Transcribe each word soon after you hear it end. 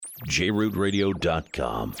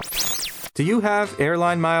JRootRadio.com. Do you have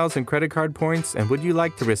airline miles and credit card points, and would you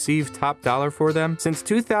like to receive top dollar for them? Since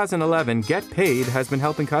 2011, Get Paid has been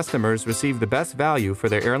helping customers receive the best value for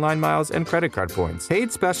their airline miles and credit card points.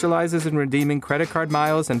 Paid specializes in redeeming credit card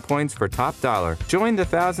miles and points for top dollar. Join the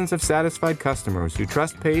thousands of satisfied customers who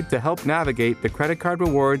trust Paid to help navigate the credit card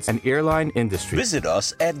rewards and airline industry. Visit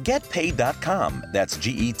us at getpaid.com. That's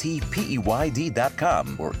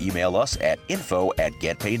GETPEYD.com. Or email us at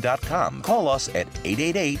info@getpaid.com. Call us at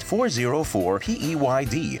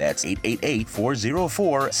 888-404-PEYD. That's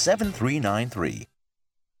 888-404-7393.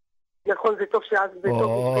 נכון, זה טוב שאז זה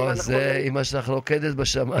טוב. זה אמא שלך רוקדת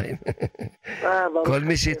בשמיים. כל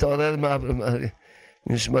מי שיתעורר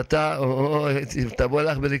נשמתה, תבוא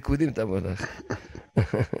לך בריקודים, תבוא לך.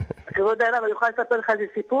 כבוד הרב, אני יכולה לספר לך איזה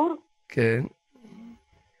סיפור? כן.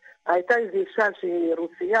 הייתה איזו אישה שהיא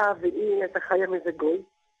רוסיה, והיא הייתה חיה מזה גוי.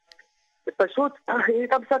 ופשוט, היא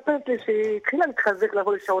הייתה מספרת לי שהיא התחילה להתחזק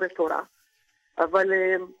לבוא לשיעורי תורה, אבל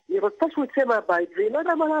היא רוצה שהוא יצא מהבית, והיא לא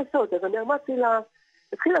יודעה מה לעשות. אז אני אמרתי לה,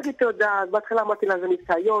 התחילה להגיד תודה, אז בהתחלה אמרתי לה, זה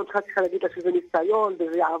ניסיון, צריכה להגיד לה שזה ניסיון,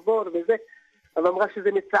 וזה יעבור, וזה. אבל אמרה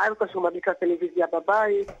שזה מצער אותה, שהוא מדליקה טלוויזיה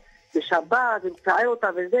בבית, בשבת, ומצער אותה,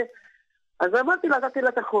 וזה. אז אמרתי לה, נתתי לה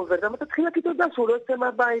את החוברת, אמרתי, תתחילה להגיד תודה שהוא לא יוצא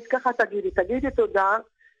מהבית, ככה תגידי תודה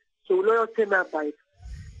שהוא לא יוצא מהבית.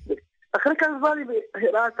 אחרי כמה זמן היא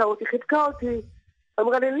ראתה אותי, חיבקה אותי,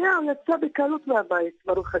 אמרה לי, הוא יצא בקלות מהבית,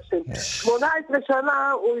 ברוך השם. 18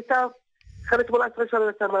 שנה הוא איתה, אחרי 18 שנה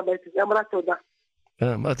יצא מהבית, היא אמרה תודה.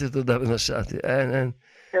 אמרתי תודה ונסעתי,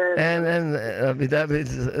 אין, רבי דוד,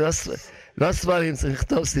 לא ספרים, צריך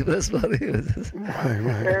לכתוב ספרי ספרים.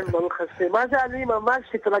 כן, ברוך השם. מה זה אני ממש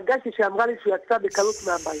התרגשתי שאמרה לי שהוא יצא בקלות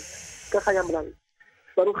מהבית, ככה היא אמרה לי.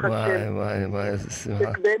 ברוך השם. וואי, איזה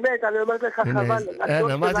שמחה. באמת, אני אומרת לך חבל.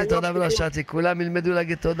 אמרתי תודה ולשעתי, כולם ילמדו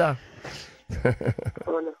להגיד תודה.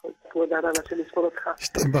 נכון, כבוד הרב, השם יזכור אותך.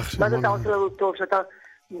 מה זה אתה עושה לנו טוב, שאתה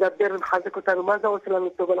מדבר ומחזק אותנו, מה זה עושה לנו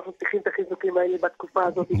טוב, אנחנו צריכים את החיזוקים האלה בתקופה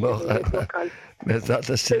הזאת. בעזרת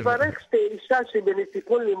השם. תברך שתי אישה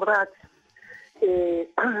שבטיפול נמרץ,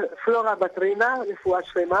 פלורה בטרינה, רפואה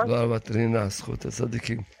שלמה. פלורה בטרינה, זכות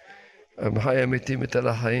הצדיקים. החיים מתים את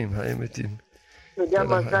החיים, חיים מתים. וגם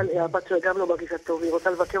מזל, הבת שלה גם לא מרגישה טוב, היא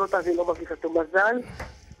רוצה לבקר אותה והיא לא מרגישה טוב. מזל,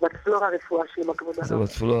 בת פלורה רפואה שלמה, כבוד הרב. זה בת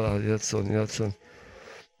פלורה,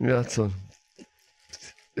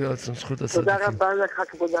 ירצון, זכות הצדיקים. תודה רבה לך,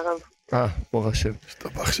 כבוד הרב. ברוך השם.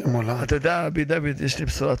 שתבח שם עולה. אתה יודע, רבי דוד, יש לי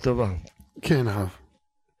בשורה טובה. כן, הרב.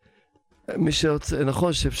 מי שרוצה,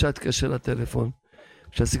 נכון שאפשר להתקשר לטלפון,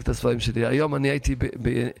 אפשר להשיג את הספרים שלי. היום אני הייתי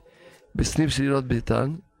בסניף של JRoot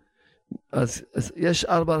ביתן, אז יש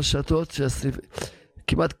 4 רשתות שהסניף,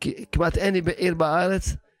 כמעט אין לי בעיר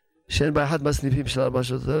בארץ, שאין בה אחד מהסניפים של 4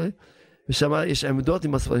 רשתות האלה, ושם יש עמדות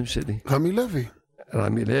עם הספרים שלי. רמי לוי,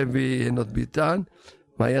 JRoot ביתן,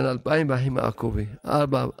 מעיין 2000 והאחים העקובי.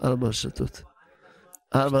 4 רשתות.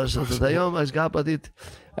 4 רשתות. היום השגחה פרטית,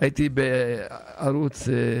 הייתי בערוץ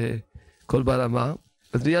כל ברמה,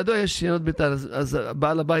 אז בידו יש JRoot ביתן, אז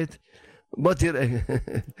בעל הבית, בוא תראה,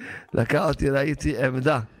 לקח אותי, ראיתי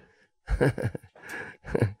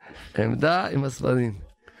עמדה עם הספרים.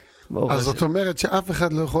 אז זאת אומרת שאף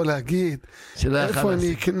אחד לא יכול להגיד איפה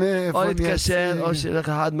אני אקנה, איפה אני אתקשר, או שלך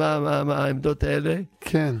אחד מהעמדות האלה,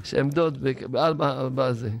 כן. שעמדות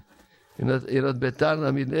בארבע זה. JRoot ביתן,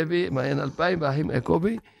 רמי לוי, מעיין 2000 והאחים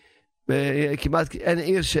העקובי, וכמעט אין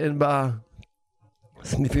עיר שאין בה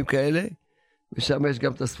סניפים כאלה, ושם יש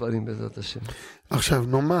גם את הספרים בעזרת השם. עכשיו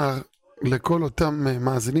נאמר לכל אותם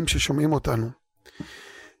מאזינים ששומעים אותנו,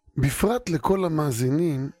 בפרט לכל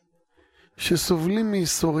המאזינים שסובלים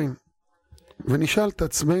מייסורים, ונשאל את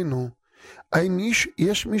עצמנו, האם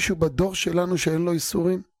יש מישהו בדור שלנו שאין לו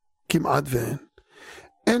ייסורים? כמעט ואין.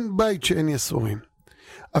 אין בית שאין ייסורים.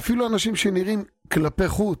 אפילו אנשים שנראים כלפי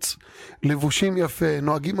חוץ, לבושים יפה,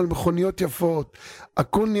 נוהגים על מכוניות יפות,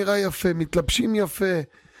 הכל נראה יפה, מתלבשים יפה,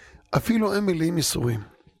 אפילו הם מלאים ייסורים.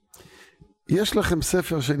 יש לכם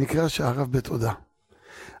ספר שנקרא שעריו בתודה.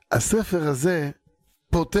 הספר הזה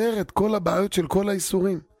פותר את כל הבעיות של כל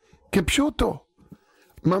האיסורים. כפשוטו.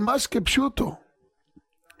 ממש כפשוטו.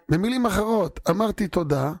 במילים אחרות, אמרתי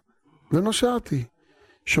תודה ונושעתי.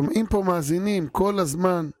 שומעים פה מאזינים כל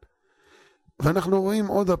הזמן. ואנחנו רואים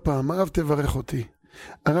עוד הפעם, הרב תברך אותי.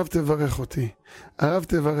 הרב תברך אותי. הרב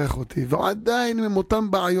תברך אותי. ועדיין עם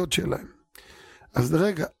אותם בעיות שלהם. אז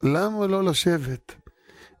רגע, למה לא לשבת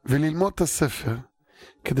וללמוד את הספר,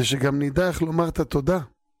 כדי שגם נדע איך לומר את התודה?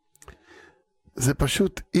 זה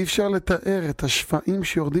פשוט אי אפשר לתאר את השפעים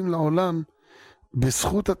שיורדים לעולם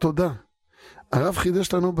בזכות התודה. הרב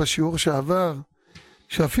חידש לנו בשיעור שעבר,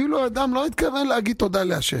 שאפילו האדם לא התכוון להגיד תודה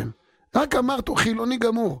להשם. רק אמרת, הוא חילוני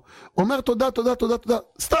גמור. אומר תודה, תודה, תודה, תודה.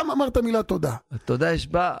 סתם אמרת מילה תודה. התודה יש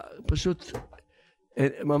בה פשוט,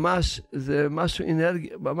 ממש, זה משהו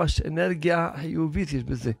אנרגיה, ממש אנרגיה חיובית יש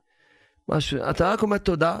בזה. משהו, אתה רק אומר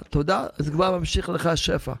תודה, תודה, אז כבר ממשיך לך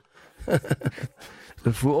השפע.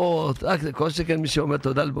 רפואות, רק כל שכן מי שאומר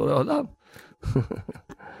תודה לבורא עולם.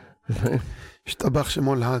 השתבח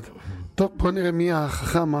שמו לעד. טוב, בוא נראה מי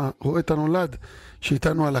החכם, רואה את הנולד,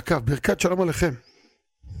 שאיתנו על הקו. ברכת שלום עליכם.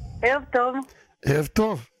 ערב טוב. ערב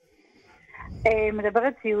טוב.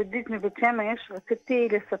 מדברת יהודית מבית שמש, רציתי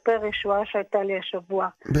לספר ישועה שהייתה לי השבוע.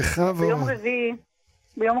 בכבוד.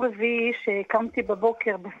 ביום רביעי שקמתי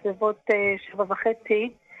בבוקר בסביבות 7:30,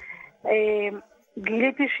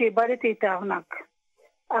 גיליתי שאיבדתי את הארנק.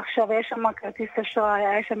 עכשיו היה שם כרטיס אשראי,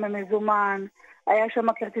 היה שם מזומן, היה שם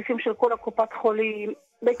כרטיסים של כל הקופת חולים.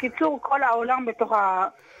 בקיצור, כל העולם בתוך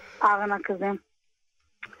הארנק הזה.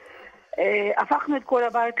 הפכנו את כל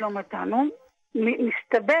הבית, לא מתנו.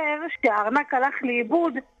 מסתבר שהארנק הלך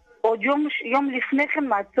לאיבוד עוד יום לפני כן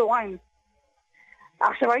מהצהריים.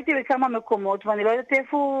 עכשיו הייתי בכמה מקומות ואני לא יודעת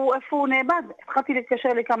איפה הוא נאבד. התחלתי להתקשר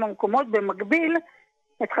לכמה מקומות, במקביל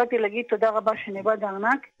התחלתי להגיד תודה רבה שנאבד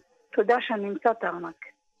הארנק, תודה שאני נמצא את הארנק.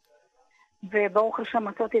 וברוך השם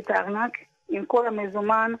מצאתי את הארנק עם כל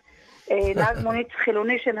המזומן. נהג מונית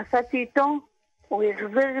חילוני שנסעתי איתו, הוא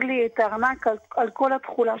החזיר לי את הארנק על כל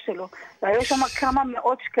התכולה שלו. והיו שם כמה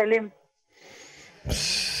מאות שקלים.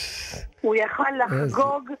 הוא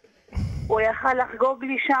יכל לחגוג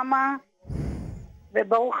לי שמה,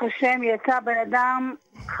 וברוך השם יצא בן אדם,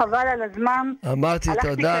 חבל על הזמן. אמרתי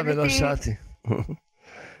תודה ולא שעתי.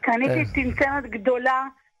 קניתי צנצנת גדולה,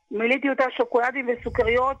 מילאתי אותה שוקולדים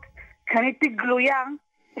וסוכריות, קניתי גלויה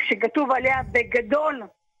שכתוב עליה בגדול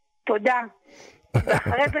תודה.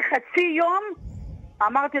 ואחרי זה חצי יום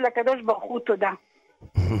אמרתי לקדוש ברוך הוא תודה.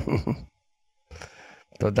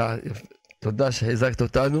 תודה שהזקת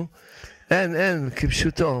אותנו. אין,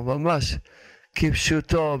 כפשוטו, ממש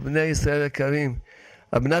כפשוטו, בני ישראל יקרים.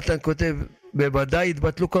 רבי נתן כותב, בוודאי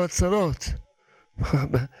יתבטלו כל הצרות.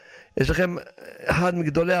 יש לכם אחד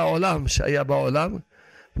מגדולי העולם שהיה בעולם,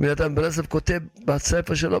 רבי נתן ברסלב כותב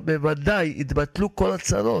בספר שלו, בוודאי יתבטלו כל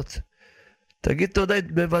הצרות. תגיד תודה,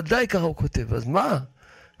 בוודאי ככה הוא כותב, אז מה?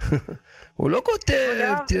 הוא לא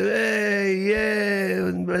כותב, תראה,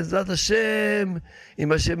 יהיה בעזרת השם,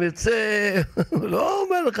 אם השם ירצה, הוא לא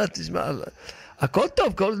אומר לך, תשמע, הכל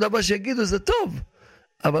טוב, כל דבר שיגידו זה טוב,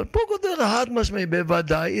 אבל פה כותב חד משמעי,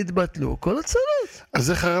 בוודאי יתבטלו כל הצרות.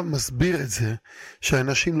 אז איך הרב מסביר את זה,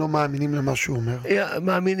 שאנשים לא מאמינים למה שהוא אומר?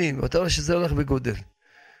 מאמינים, אתה רואה שזה הולך בגודל.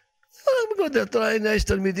 אתה רואה, הנה יש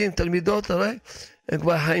תלמידים, תלמידות, אתה רואה, הם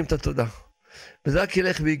כבר חיים את התודה. וזה רק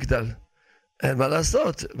ילך ויגדל. אין מה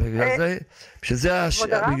לעשות,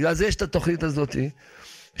 בגלל זה יש את התוכנית הזאת,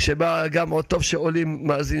 שבה גם עוד טוב שעולים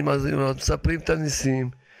מאזינים, מספרים את הניסים.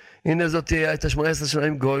 הנה זאת הייתה 18 שנה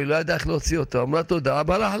עם גוי, לא ידע איך להוציא אותו, אמרה תודה,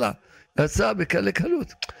 אבא לה, יצא בקלי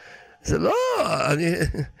קלות. זה לא,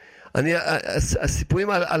 הסיפורים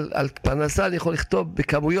על פרנסה אני יכול לכתוב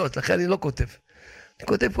בכמויות, לכן אני לא כותב. אני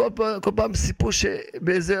כותב כל פעם סיפור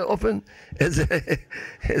שבאיזה אופן,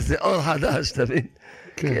 איזה אור חדש, תבין?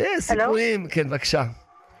 כן, סיפורים, כן, בבקשה.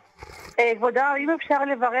 כבודה, אם אפשר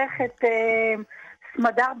לברך את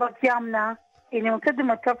סמדר בת ימנה, היא נמצאת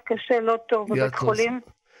במצב קשה, לא טוב, בבית חולים.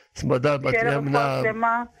 סמדר בת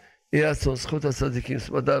ימנה, יעצור, זכות הצדיקים,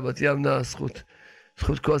 סמדר בת ימנה,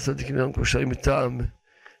 זכות כל הצדיקים, אנחנו קושרים איתם,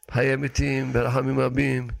 חיי מתים, ברחמים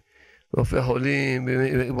רבים, רופאי חולים,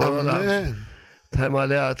 אמן. תחם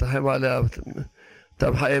עליה,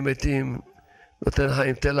 תם חיי מתים, נותן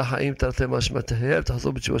חיים, תן לה חיים, תרתי משמע, תחייב,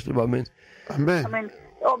 תחזור בתשובה שלמה, אמן. אמן.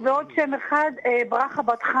 ועוד שם אחד, ברכה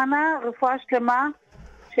בת חנה, רפואה שלמה,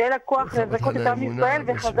 שיהיה לה כוח לזכות את עם ישראל,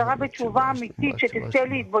 וחזרה בתשובה אמיתית, שתזכה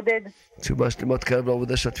להתבודד. תשובה שלמה תקרב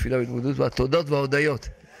לעבודה של התפילה והתבודדות, והתודות וההודיות.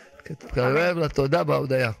 תקרב לתודה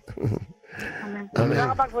וההודיה. אמן.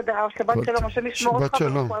 תודה רבה כבוד הרב, שבת שלום, השם ישמור אותך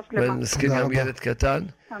ברפואה שלמה. נסכים גם ילד קטן,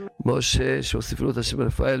 משה, שהוסיפו לו את השם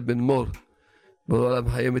רפאל בן מור, בעולם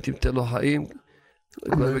חיים מתים תן לו חיים,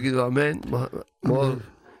 כולם יגידו אמן,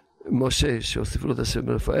 משה, שהוסיפו לו את השם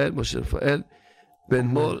רפאל, משה רפאל, בן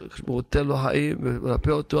מור, תן לו חיים ורפא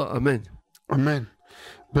אותו, אמן. אמן.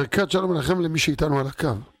 ברכת שלום לכם למי שאיתנו על הקו.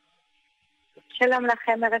 שלום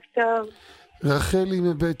לכם, ערב טוב. רחלי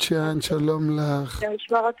מבית שאן, שלום לך.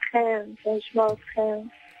 שישמור אתכם,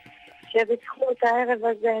 שבזכות הערב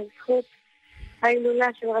הזה, בזכות ההילולה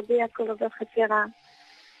של רבי יעקב אבן חצירא,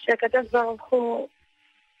 שהקדוש ברוך הוא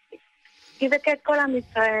יזכה את כל עם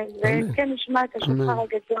ישראל, וכן נשמע את השופר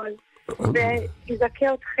הגדול,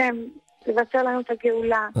 ויזכה אתכם לבשר לנו את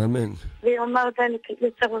הגאולה. אמן. ואומרת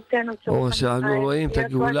לצרותינו. או שאנו רואים את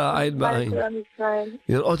הגאולה עין בעין.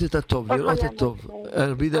 לראות את הטוב, לראות את הטוב.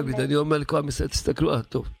 רבי דוד, אני אומר לכל עם ישראל, תסתכלו על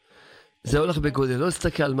הטוב. זה הולך בגודל, לא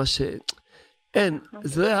תסתכל על מה ש... אין,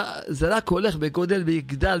 זה רק הולך בגודל,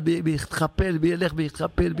 ביגדל, ביתחפל, בילך,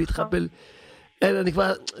 ביתחפל. אין, אני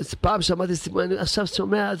כבר פעם שמעתי סיפור, אני עכשיו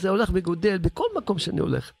שומע, זה הולך בגודל, בכל מקום שאני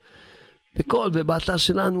הולך. ובאתר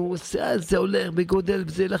שלנו, זה הולך בגודל,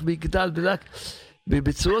 זה הולך ביגדל, ורק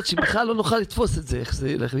בצורות שבכלל לא נוכל לתפוס את זה, איך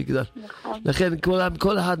זה הולך ביגדל. לכן,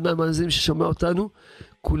 כל אחד מהמאזינים ששומע אותנו,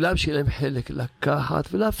 כולם שיהיה להם חלק לקחת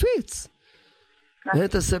ולהפיץ. אין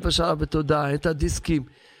את הספר שלה בתודה, אין את הדיסקים,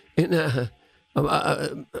 אין...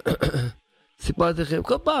 סיפרתי לכם,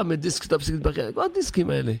 כל פעם דיסק תפסיק להתבחר, כל הדיסקים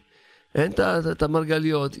האלה. אין את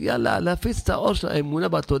המרגליות, יאללה, להפיץ את האור של האמונה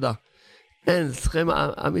בתודה. אין, צריכים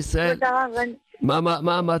עם ישראל.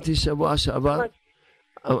 מה אמרתי שבוע שעבר?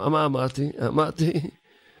 מה אמרתי? אמרתי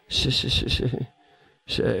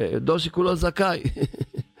שדור שכולו זכאי.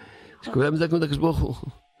 שכולם זכו את הקדוש ברוך הוא.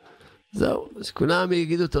 זהו, שכולם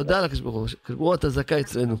יגידו תודה לקדוש ברוך הוא. הקדוש ברוך הוא אתה זכאי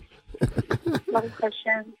אצלנו. ברוך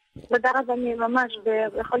השם. תודה רבה, אני ממש,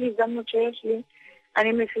 בכל הזדמנות שיש לי,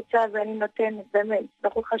 אני מפיצה ואני נותנת, באמת,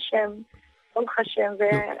 ברוך השם, ברוך השם,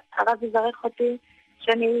 והרב יברך אותי,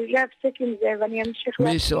 שאני לא אפסיק עם זה, ואני אמשיך...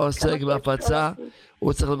 מי שעוסק בהפצה,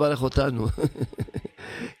 הוא צריך לברך אותנו.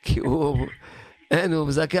 כי הוא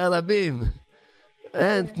מזכה רבים.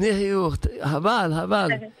 אין, תני חיוך, אבל.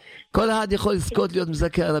 כל אחד יכול לזכות להיות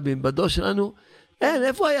מזכה רבים. בדור שלנו, אין,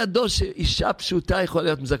 איפה היה דור שאישה פשוטה יכולה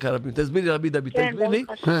להיות מזכה רבים? תסביר לי רבי דוד, תסביר לי,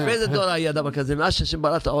 באיזה דור היה דבר כזה? מאז שהשם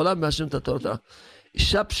ברא את העולם, מאז שהשם את התורה.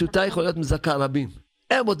 אישה פשוטה יכולה להיות מזכה רבים.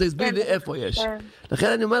 תסביר לי איפה יש.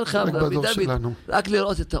 לכן אני אומר לך, רבי דוד, רק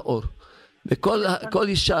לראות את האור. וכל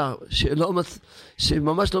אישה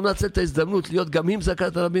שממש לא מנצלת את ההזדמנות להיות גם היא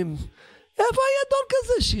מזכת רבים, איפה היה דור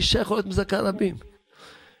כזה שאישה יכולה להיות מזכה רבים?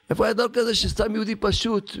 איפה היה דור כזה שסתם יהודי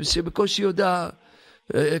פשוט, שבקושי יודע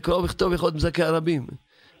קרוא וכתוב יכול להיות מזכה רבים?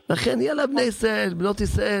 לכן יאללה בני ישראל, בנות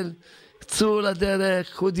ישראל, צאו לדרך,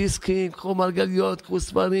 קחו דיסקים, קחו מרגליות, קחו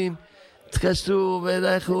ספרים, תקשו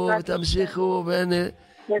ולכו ותמשיכו,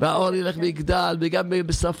 והאור ילך ויגדל, וגם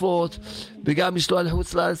בשפות, וגם לשלוח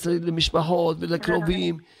לחוץ לארץ למשפחות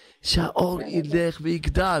ולקרובים, שהאור ילך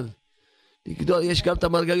ויגדל. יש גם את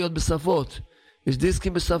המרגליות בשפות, יש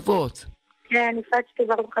דיסקים בשפות. כן, הפצתי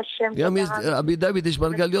ברוך השם. גם רבי דוד יש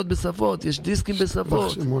מרגליות בשפות, יש דיסקים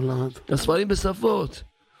בשפות, הספרים בשפות.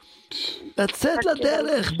 לצאת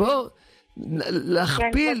לדרך, בוא.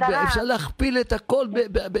 להכפיל, אפשר להכפיל את הכל,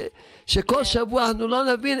 שכל שבוע אנחנו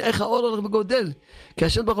לא נבין איך האור הולך בגודל, כי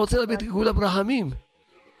השם ברוך רוצה להביא את גאולה ברחמים.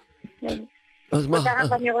 אז מה?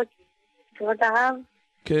 כבוד הרב,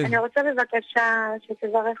 אני רוצה בבקשה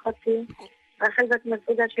שתברך אותי, רחל בת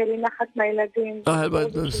מסעודה שלי נחת מהילדים. רחל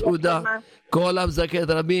בת מסעודה, כל המזכת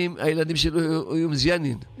רבים, הילדים שלו יהיו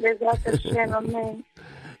מזיינין. בעזרת השם, אמן.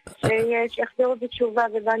 שיחזרו בתשובה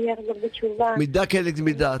ובעלי יחזור בתשובה. מידה כנגד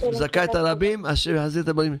מידה, את מזכה את הרבים, השם יחזיר את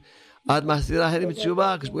הבנים. את מחזירה אחרים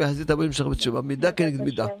בתשובה, כשבוא יחזיר את הבנים שלך בתשובה. מידה כנגד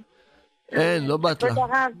מידה. אין, לא באת לה. כבוד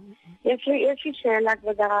הרב, יש לי שאלה,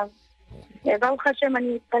 כבוד הרב. ברוך השם,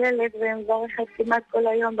 אני מתפללת ומברכת כמעט כל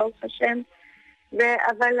היום, ברוך השם.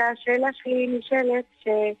 אבל השאלה שלי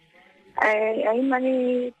נשאלת, האם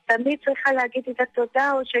אני תמיד צריכה להגיד את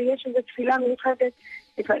התודה, או שיש איזו תפילה מיוחדת,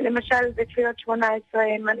 למשל בתפילות 18,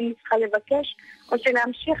 אם אני צריכה לבקש, או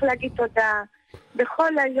שלהמשיך להגיד תודה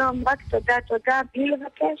בכל היום, רק תודה, בלי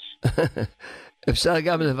לבקש? אפשר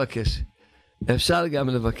גם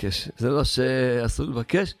לבקש. זה לא שאסור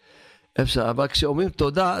לבקש, אפשר, אבל כשאומרים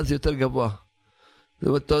תודה זה יותר גבוה. זאת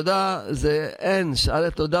אומרת, תודה זה אין,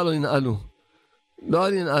 שערי תודה לא ינעלו.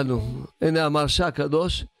 הנה המרשה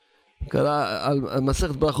הקדוש, קרא על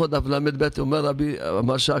מסכת ברכות דף ל"ב, אומר רבי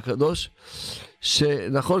המרשה הקדוש,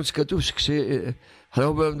 שנכון שכתוב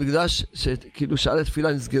שכשהלכו בבית המקדש, שכאילו שערי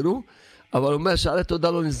תפילה נסגרו, אבל הוא אומר שערי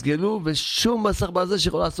תודה לא נסגרו, ושום מסך ברזל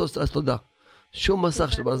שיכול לעשות את התודה. שום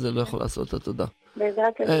מסך של ברזל לא יכול לעשות את התודה.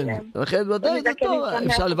 בעזרת השם. לכן ודאי זה טוב,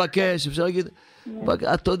 אפשר לבקש, אפשר להגיד,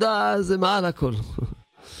 התודה זה מעל הכל.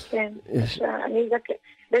 כן, אני אזכר.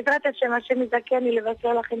 בעזרת השם, השם יזכני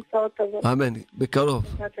לבשר לכם צעות טובות. אמן, בקרוב.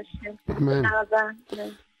 בעזרת השם. אמן. תודה רבה.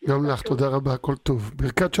 גם לך, תודה רבה, הכל טוב.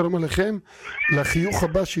 ברכת שלום עליכם, לחיוך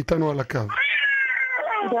הבא שאיתנו על הקו.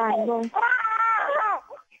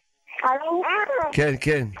 כן,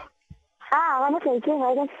 כן. רבה חלקי,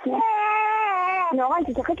 רגע שנייה. נורא,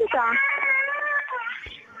 תשחק איתה.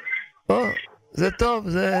 זה טוב,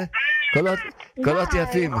 זה קולות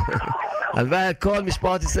יפים. הלוואי כל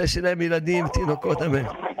משפחות ישראל שלהם ילדים, תינוקות, אמן.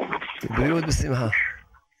 בריאות ושמחה.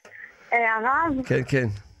 הרב? כן, כן.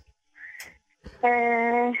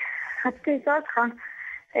 רציתי לשאול אותך,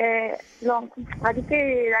 לא, רציתי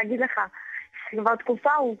להגיד לך, שכבר תקופה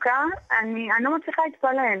ארוכה, אני לא מצליחה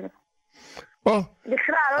להתפלל.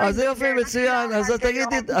 בכלל, לא... אז יופי, מצוין, אז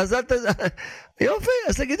תגידי, יופי,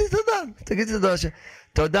 אז תגידי תודה, תגידי תודה.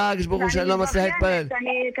 תודה, כשברור שאני לא מצליחה להתפלל.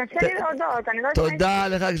 קשה לי להודות, אני לא יודעת... תודה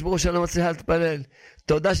לך, כשברור שאני לא מצליחה להתפלל.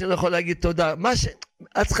 תודה שאני לא יכול להגיד תודה.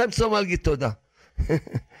 את צריכה למצוא מה להגיד תודה.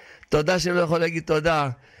 תודה שאני לא יכול להגיד תודה.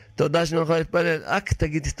 תודה שאני לא יכול להתפלל. רק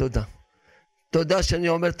תגידי תודה. תודה שאני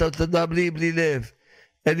אומר את התודה בלי לב.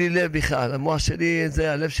 אין לי לב בכלל. המוח שלי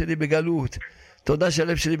זה, הלב שלי בגלות. תודה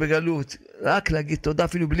שהלב שלי בגלות. רק להגיד תודה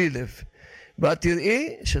אפילו בלי לב. ואת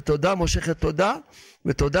תראי שתודה מושכת תודה,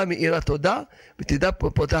 ותודה מאירה תודה, ותדע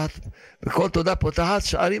פותחת, וכל תודה פותחת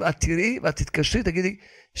שערים, את תראי ואת תתקשרי, תגידי,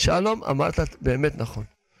 שלום, אמרת באמת נכון.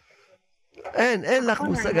 אין לך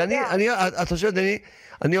מושג. את חושבת,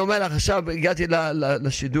 אני אומר לך עכשיו, הגעתי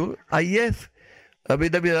לשידור, עייף, רבי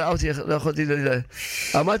דוד ראה אותי, לא יכולתי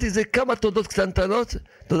אמרתי זה כמה תודות קטנטנות,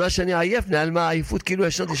 תודה שאני עייף, נעלמה עייפות כאילו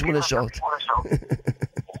ישנתי 8 שעות.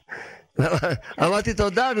 אמרתי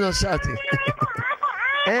תודה ונושעתי.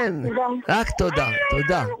 אין, רק תודה,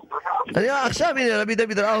 תודה. עכשיו הנה רבי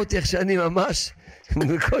דוד ראה אותי איך שאני ממש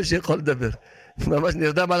בקושי יכול לדבר, ממש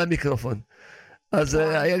נרדם על המיקרופון. אז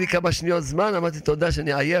היה לי כמה שניות זמן, אמרתי תודה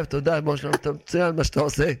שאני עייף, תודה, אתה מצוין מה שאתה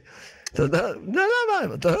עושה. תודה,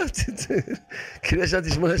 למה? אתה רואה? כאילו ישנתי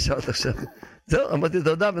 8 שעות עכשיו. זהו, אמרתי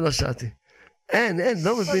תודה ונושעתי. אין,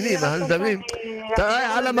 לא מבינים, אנחנו מדברים. אתה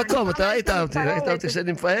רואה על המקום, אתה ראית אותי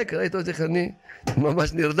כשאני מפהק, ראית אותי איך אני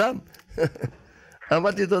ממש נרדם.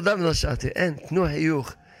 אמרתי תודה ונושעתי. אין, תנו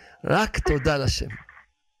חיוך, רק תודה לשם.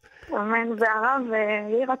 אמן, והרב,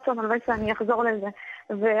 יהי רצון, הלוואי שאני אחזור לזה.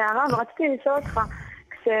 והרב, רציתי לשאול אותך,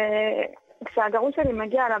 כשהגרוש שלי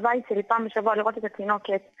מגיע לבית שלי פעם בשבוע לראות את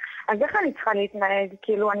התינוקת, אז איך אני צריכה להתנהג?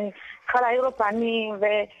 כאילו, אני צריכה להעיר לו פנים,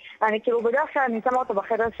 ואני כאילו בדרך כלל אני שמה אותו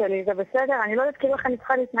בחדר שלי, זה בסדר? אני לא יודעת כאילו איך אני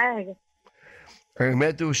צריכה להתנהג.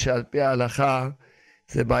 האמת הוא שעל פי ההלכה,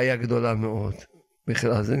 זה בעיה גדולה מאוד.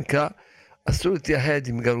 בכלל, זה נקרא, אסור להתייחד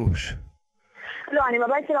עם גרוש. לא, אני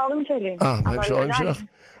בבית של ההורים שלי. בבית של ההורים שלך?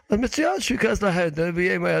 אז מצוין שהוא ייכנס לחדר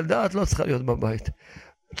ויהיה עם הילדה, את לא צריכה להיות בבית.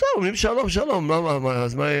 טוב, אומרים שלום,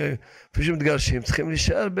 אז מה, כפי שמתגרשים, צריכים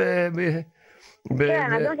להישאר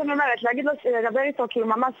כן, אז אני אומרת, להגיד לו, לדבר איתו כאילו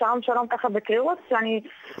ממש שלום ככה בקריאות, שאני,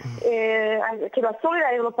 כאילו אסור לי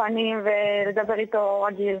להעיר לו פנים ולדבר איתו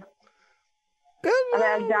רגיל. כן, על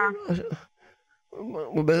הילדה.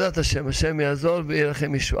 ובעזרת השם, השם יעזור ויהיה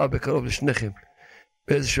לכם ישועה בקרוב לשניכם.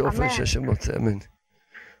 באיזשהו אופן שהשם רוצה, אמן.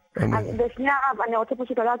 אז בשנייה רב, אני רוצה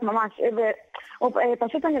פשוט לדעת ממש,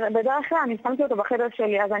 פשוט בדרך כלל אני שמתי אותו בחדר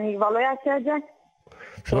שלי, אז אני כבר לא אעשה את זה.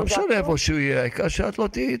 לא משנה איפה שהוא יהיה, העיקר שאת לא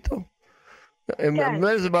תהיי איתו.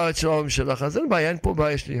 אם זה בארץ של ההורים שלך, אז אין בעיה, אין פה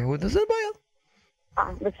בעיה, יש לי יהוד, אז אין בעיה.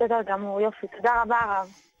 בסדר גמור, יופי, תודה רבה הרב.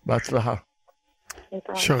 בהצלחה.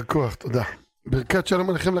 יישר כוח, תודה. ברכת שלום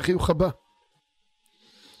עליכם לחיוך הבא.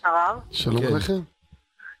 הרב? שלום עליכם.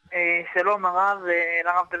 שלום הרב,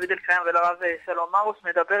 לרב דוד אלקיים ולרב שלום ארוש,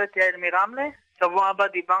 מדברת יעל מרמלה. שבוע הבא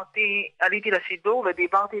עליתי לשידור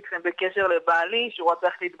ודיברתי איתכם בקשר לבעלי שהוא רצה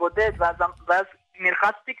להתבודד, ואז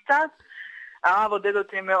נלחצתי קצת. הרב עודד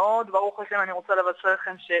אותי מאוד, ברוך השם. אני רוצה לבשר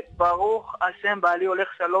לכם שברוך השם בעלי הולך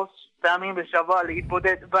 3 פעמים בשבוע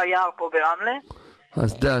להתבודד ביער פה ברמלה.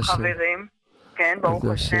 אז דה השם. חברים, כן, ברוך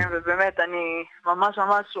השם, ובאמת אני ממש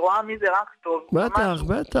רואה מי זה רק טוב.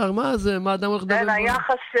 בטח, מה זה? מה אדם הולך לדבר? כן,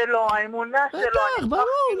 היחס שלו, האמונה שלו. בטח, ברור,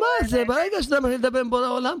 מה זה? ברגע שאדם הולך לדבר עם בורא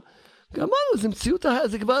העולם, גמרנו, זה מציאות,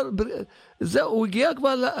 זה כבר, זהו, הוא הגיע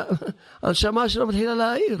כבר, הנשמה שלו מתחילה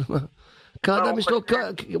להעיר. כאדם יש לו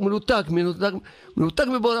מנותק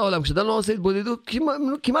מבורא העולם. כשאדם לא עושה התבודדות,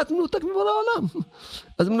 כמעט מנותק מבורא העולם.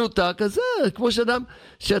 אז מנותק, אז זה כמו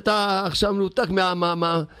שאתה עכשיו מנותק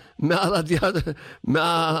מהרדיאט,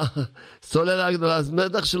 מהסוללה הגדולה, אז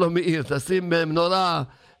בטח שלא מאיר, תשים מנורה,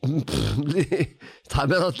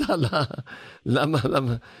 תחבר אותה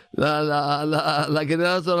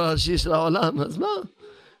לגנרטור הראשי של העולם, אז מה?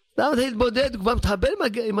 למה אתה להתבודד? הוא כבר מתחבר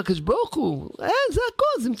עם הקדוש ברוך הוא. זה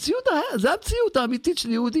הכל, זה המציאות האמיתית של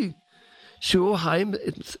יהודי. שהוא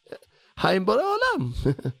חיים בורא העולם.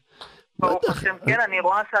 ברוך השם, כן, אני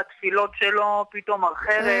רואה שהתפילות שלו פתאום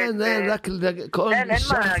אחרת. כל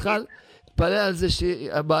אישה צריכה להתפלל על זה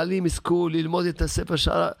שהבעלים יזכו ללמוד את הספר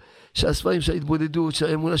של הספרים של ההתבודדות, של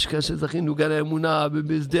האמונה שזכינו, גן האמונה,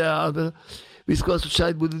 בשדה, ויזכו לעשות של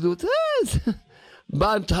ההתבודדות.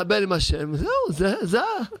 בא מתחבר עם השם, זהו, זה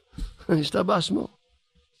השתבח שמו.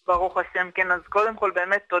 ברוך השם, כן, אז קודם כל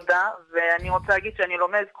באמת תודה, ואני רוצה להגיד שאני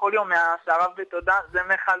לומד כל יום מהשערב בתודה, זה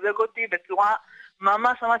מחזק אותי בצורה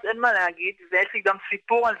ממש אין מה להגיד, ויש לי גם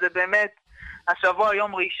סיפור על זה באמת, השבוע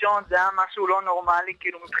יום ראשון, זה היה משהו לא נורמלי,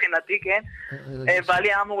 כאילו מבחינתי, כן? בעלי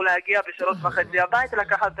היה אמור להגיע ב3:30 הביתה,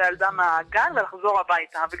 לקחת את הילדה מהגן ולחזור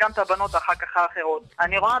הביתה, וגם את הבנות אחר כך האחרות.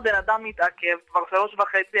 אני רואה בן אדם מתעכב, כבר 3:30,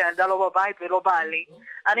 הילדה לא בבית ולא בעלי.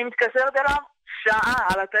 אני מתקשרת אליו שעה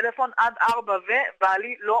על הטלפון עד 4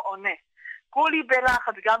 ובעלי לא עונה. כולי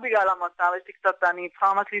בלחץ, גם בגלל המצב, יש לי קצת, אני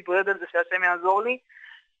צריכה ממש להתברד על זה שהשם יעזור לי,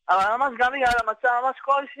 אבל ממש גם בגלל המצב, ממש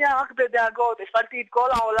כל שנייה רק בדאגות, הפעלתי את כל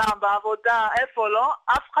העולם, בעבודה, איפה לא,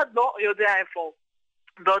 אף אחד לא יודע איפה.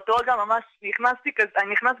 באותו רגע ממש נכנסתי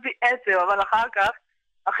 10, אבל אחר כך,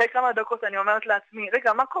 אחרי כמה דקות אני אומרת לעצמי,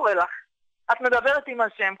 רגע, מה קורה לך? את מדברת עם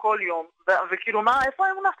השם כל יום, וכאילו מה, איפה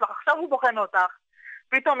האמונה שלך? עכשיו הוא בוחן אותך.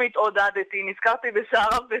 פתאום התעודדתי, נזכרתי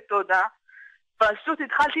בשעריו בתודה, פשוט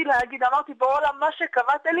התחלתי להגיד, אמרתי בעולם, מה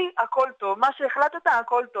שקבעת לי, הכל טוב, מה שהחלטת,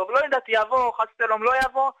 הכל טוב, לא יודעת, יבוא, חס ושלום, לא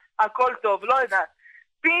יבוא, הכל טוב, לא יודעת.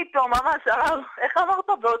 פתאום ממש, איך אמרת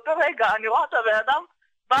באותו רגע, אני רואה את הבן אדם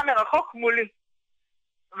בא מרחוק מולי.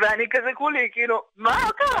 ואני כזה כולי, כאילו, מה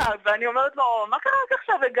קרה? ואני אומרת לו, מה קרה רק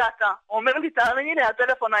עכשיו הגעת? הוא אומר לי, תאמיני לי,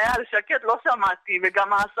 הטלפון היה על שקט, לא שמעתי,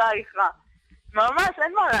 וגם העשה איכרה. ממש,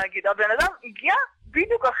 אין מה להגיד, הבן אדם הגיע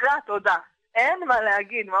בדיוק אחרי התודה. אין מה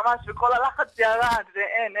להגיד, ממש, וכל הלחץ ירד,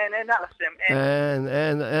 ואין על השם,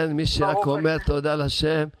 אין, מי שרק אומר תודה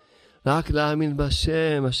לשם, רק להאמין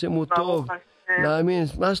בשם, השם הוא טוב, להאמין,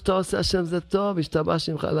 מה שאתה עושה השם זה טוב, השתבח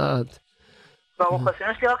שמך לעד. ברוך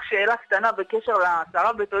השם, יש לי רק שאלה קטנה בקשר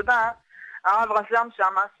לשעריו בתודה, הרב רשם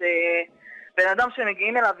שמה שבן אדם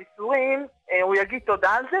שמגיעים אליו איסורים, הוא יגיד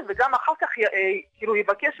תודה על זה, וגם אחר כך כאילו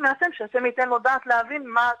יבקש מהשם, שהשם ייתן לו דעת להבין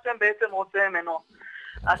מה השם בעצם רוצה ממנו.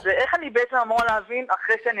 אז איך אני בעצם אמורה להבין,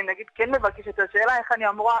 אחרי שאני נגיד כן מבקש את השאלה,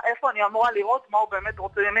 איפה אני אמורה לראות מה הוא באמת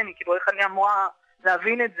רוצה ממני, כאילו איך אני אמורה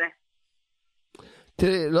להבין את זה?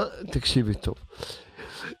 תראי, תקשיבי טוב.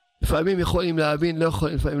 לפעמים יכולים להבין,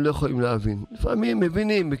 לפעמים לא יכולים להבין. לפעמים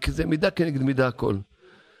מבינים, כי זה מידה כנגד מידה הכל.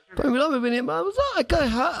 לפעמים לא מבינים, אבל זו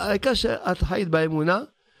העיקר שאת חיית באמונה,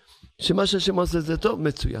 שמה שהשם עושה זה טוב,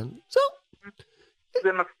 מצוין. זהו. זה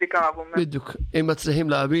מספיק הרב אומר. בדיוק. אם מצליחים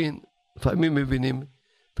להבין, לפעמים מבינים,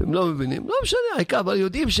 לפעמים לא מבינים, לא משנה, העיקר, אבל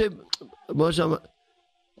יודעים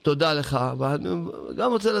תודה לך, אבל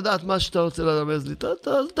גם רוצה לדעת מה שאתה רוצה לרמז לי,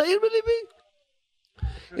 תעיר בליבי.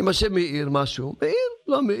 אם השם מאיר משהו, מאיר,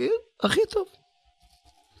 לא מאיר, הכי טוב.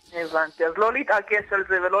 הבנתי, אז לא להתעקש על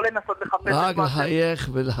זה ולא לנסות לחפש את רק לחייך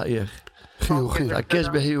ולחייך. חיוכים. להתעקש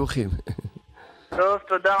בחיוכים. טוב,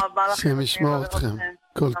 תודה רבה לכם. השם ישמור אתכם,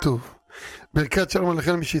 כל טוב. ברכת שלום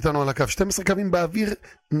עליכם מי שאיתנו על הקו. 12 קווים באוויר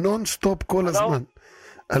נון-סטופ כל הזמן.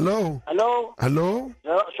 הלו? הלו? הלו?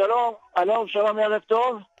 שלום, שלום, ערב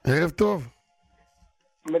טוב. ערב טוב.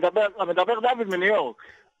 מדבר דוד מניו יורק.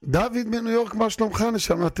 דוד מניו יורק, מה שלומך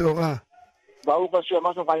נשמה טהורה? ברוך השם,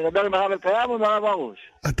 מה שלומך? אני מדבר עם הרב אלקיים או עם הרב ארוש?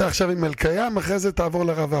 אתה עכשיו עם אלקיים, אחרי זה תעבור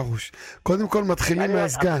לרב ארוש. קודם כל מתחילים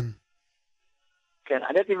מהסגן. כן,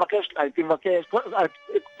 אני הייתי מבקש,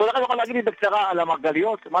 כל אחד יכול להגיד לי בקצרה על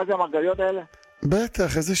המרגליות, מה זה המרגליות האלה?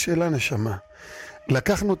 בטח, איזה שאלה נשמה.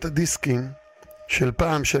 לקחנו את הדיסקים של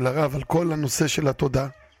פעם של הרב על כל הנושא של התודה,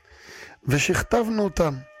 ושכתבנו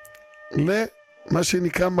אותם למה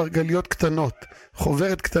שנקרא מרגליות קטנות,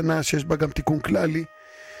 חוברת קטנה שיש בה גם תיקון כללי,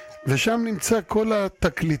 ושם נמצא כל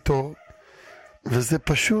התקליטור, וזה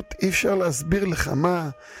פשוט אי אפשר להסביר לך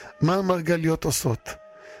מה המרגליות עושות.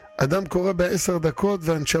 אדם קורא ב10 דקות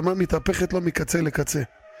והנשמה מתהפכת לו מקצה לקצה,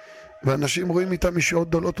 ואנשים רואים איתם משעות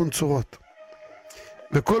גדולות ונצורות.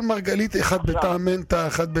 וכל מרגלית, אחד בטעם מנטה,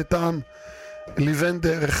 אחד בטעם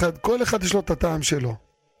ליבנדר, כל אחד יש לו את הטעם שלו.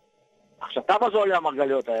 עכשיו, כמה זה עולה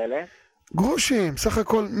המרגליות האלה? גרושים, סך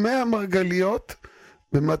הכל 100 מרגליות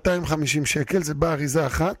ב-250 שקל, זה באריזה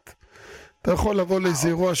אחת. אתה יכול לבוא לאיזה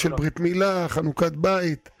אירוע של ברית מילה, חנוכת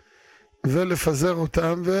בית, ולפזר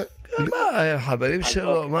אותם מה, חברים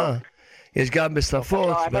שלו, מה? יש גם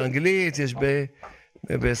בשפות, באנגלית, יש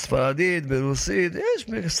בספרדית, ברוסית, יש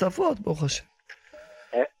בשפות, ברוך השם.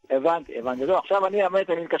 הבנתי. עכשיו אני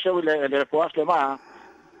מתקשר לרפואה שלמה,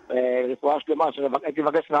 הייתי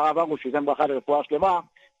מבקש מהרב ארוש, שייתן ברכה לרפואה שלמה,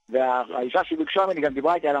 והאישה שביקשה ממני גם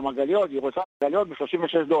דיברה איתי על המרגליות, היא רוצה מרגליות ב$36.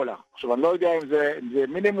 עכשיו אני לא יודע אם זה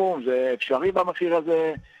מינימום, זה אפשרי במחיר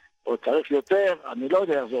הזה, או צריך יותר, אני לא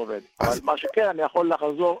יודע איך זה עובד. אבל מה שכן, אני יכול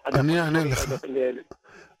לחזור...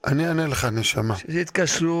 אני אענה לך, נשמה.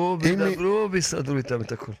 שיתקשרו וידברו ויסדרו איתם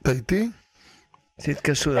את הכל. אתה איתי?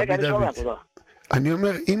 שיתקשרו, רבי דוד. אני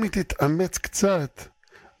אומר, אם היא תתאמץ קצת,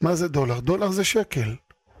 מה זה דולר? דולר זה שקל.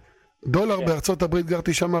 דולר בארצות הברית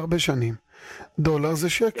גרתי שם הרבה שנים. דולר זה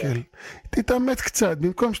שקל. תתאמץ קצת,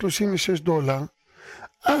 במקום $36,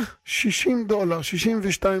 $60,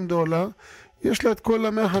 $62, יש לה את כל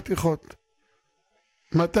 100 חתיכות.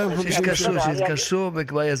 250 שקל. שיתקשרו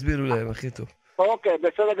וכבר יסבירו להם, הכי טוב. אוקיי,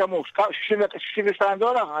 בסדר גמור. $62?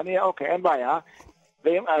 אוקיי, אין בעיה.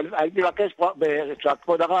 ואם הייתי מבקש,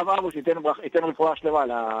 כבוד הרב ארוש ייתן רפואה שלמה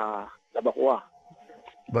לבחורה.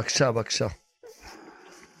 בבקשה.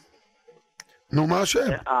 נו, מה השם?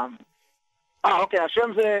 אוקיי,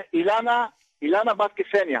 השם זה אילנה בת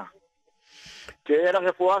קיסניה. תהיה לה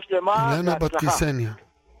רפואה שלמה. אילנה בת קיסניה.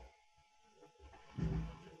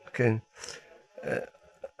 כן.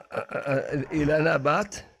 אילנה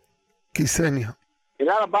בת? קיסניה.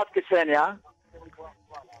 אילנה בת קיסניה.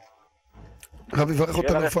 רב יברך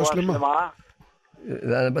אותה לרפואה שלמה.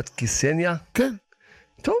 אילנה בת קיסניה? כן.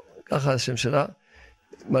 טוב, ככה השם שלה.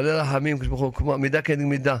 מלא רחמים, כמו מידה כנגד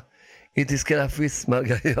מידה. היא תזכה להפיץ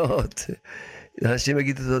מרגליות. אנשים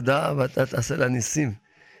יגידו תודה, ואתה תעשה לה ניסים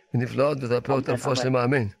ונפלאות, ותרפא אותה רפואה שלמה,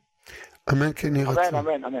 אמן. אמן, כן יהי רצון.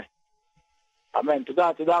 אמן,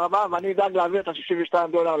 תודה רבה, ואני אדאג להעביר את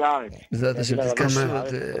 $62 לארץ. בעזרת השם, תתקשרו,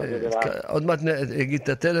 עוד מעט יגיד את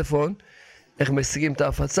הטלפון, איך משיגים את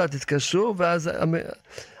ההפצה, תתקשרו, ואז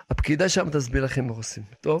הפקידה שם תסביר לכם מה עושים.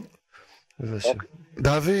 טוב?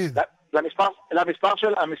 דוד. למספר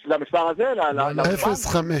הזה?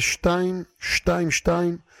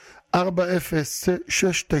 052-22-40-696.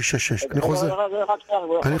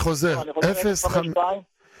 אני חוזר.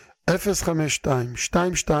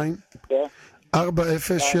 052-22-40-696.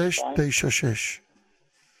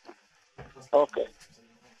 אוקיי.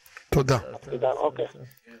 תודה. אוקיי.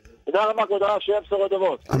 תודה רבה, כבוד הרב, שיהיה בשורות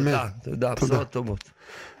טובות. אמן. תודה, בשורות טובות.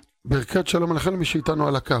 ברכת שלום עליכם מי שאיתנו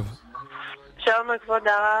על הקו. שלום לכבוד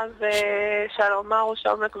הרב, שלום ארוש,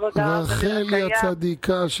 שלום לכבוד הרב. רחלי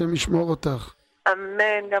הצדיקה, שמשמור אותך.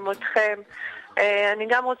 אמן, גם אתכם. אני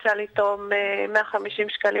גם רוצה לתרום 150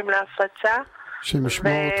 שקלים להפצה.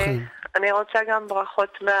 שמשמור אתכם. אני רוצה גם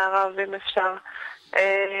ברכות מהרב, אם אפשר.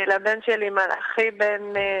 לבן שלי מלאכי בן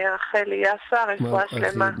רחלי יפה, רפואה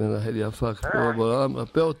שלמה. מלאכי בן רחלי יפה,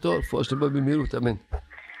 רפא אותו, רפואה שלמה במהירות, אמן.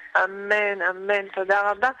 אמן,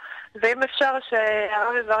 תודה רבה. ואם אפשר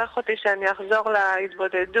שהרב יברך אותי שאני אחזור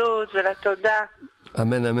להתבודדות ולתודה.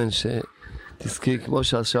 אמן, שתזכי כמו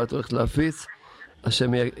שהשעת הולכת להפיץ,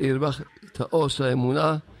 השם ירבח את האור של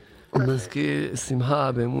האמונה, תזכי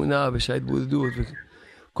שמחה באמונה ושההתבודדות,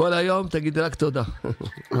 כל היום תגיד רק תודה.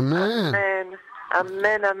 אמן.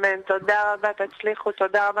 אמן, תודה רבה, תצליחו,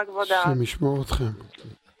 תודה רבה כבוד הרב. השם ישמור אתכם.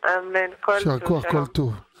 אמן, כל טוב. שהכוח כל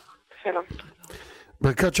טוב. שלום.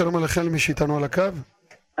 ברכת שלום עליכם למי שאיתנו על הקו.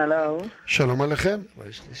 הלו. שלום עליכם.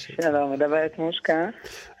 שלום, מדברת מושקה.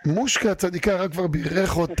 מושקה הצדיקה רק כבר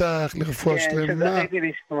בירך אותך לרפואה שלמה. כן, שזכיתי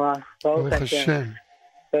לשמוע. ברוך השם.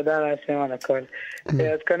 תודה להשם על הכל.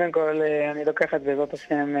 אז קודם כל, אני לוקחת בעזרת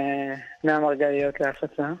השם 100 מרגליות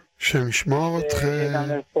להפצה. שם ישמור אתכם. גם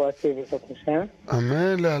לרפואתי בעזרת השם.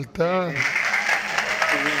 אמן לאלתר.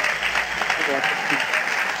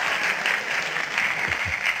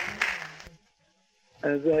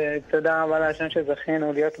 אז תודה רבה להשם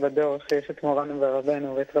שזכינו להיות בדור שיש את מורנו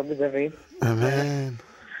ורבנו ואת רבי דוד. אמן.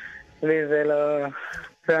 בלי זה לא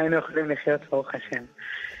היינו יכולים לחיות ברוך השם.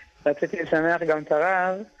 רציתי לשמח גם את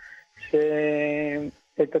הרב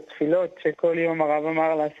שאת התפילות שכל יום הרב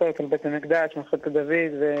אמר לעשות על בית המקדש, מלכות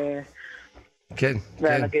דוד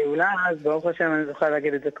ועל הגאולה, אז ברוך השם אני זוכה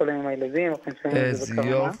להגיד את זה כל יום עם הילדים. איזה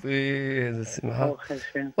יופי, איזה שמחה.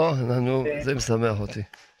 זה משמח אותי.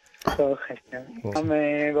 ברוך השם.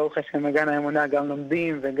 ברוך השם, מגן האמונה גם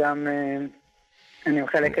לומדים וגם אני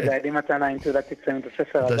מחלק את הילדים מתנה עם תעודת יצאים את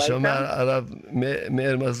הספר הביתה. אתה שומע הרב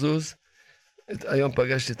מאיר מזוז? היום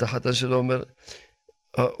פגשתי את החתן שלו, אומר,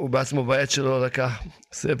 הוא בעצמו בעת שלו לקח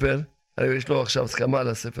ספר, יש לו עכשיו הסכמה על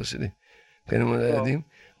הספר שלי. כן, הוא לילדים.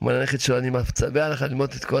 הוא אומר, הנכד שלו, אני מצווה עליך ללמוד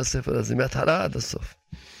את כל הספר הזה, מההתחלה עד הסוף.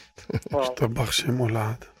 השתבח שם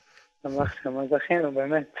הולד. השתבח שם, זכינו,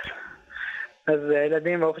 באמת. אז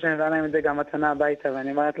הילדים, ברוך השם, נתן להם את זה גם מתנה הביתה,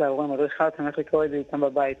 ואני אומרת להורים, מדריכה אותם איך לקרוא את זה איתם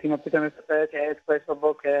בבית. אמא פתאום מספרת, הילד כועס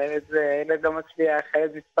בבוקר, הילד לא מצליח,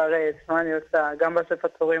 הילד מתפרץ, מה אני עושה? גם בספר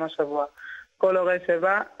תורים השבוע. כל הורה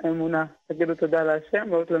שבא, אמונה. תגידו תודה להשם,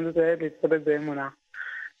 בואו תלמדו את הילד להתפודד באמונה.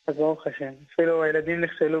 אז ברוך השם. אפילו הילדים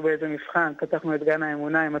נכשלו באיזה מבחן, פתחנו את גן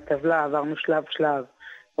האמונה עם הטבלה, עברנו שלב.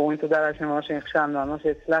 אומרים תודה להשם על מה שנכשלנו, על מה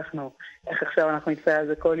שהצלחנו. איך עכשיו אנחנו נתפעל על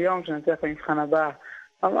זה כל יום, שנצליח במבחן הבא.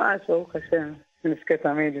 ממש, ברוך השם. נזכה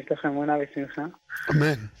תמיד, יש לכם אמונה ושמחה.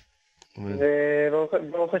 אמן.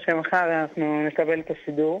 וברוך השם מחר אנחנו נקבל את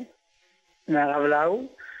הסידור מהרב לאו,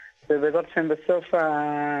 ובעזרת השם בסוף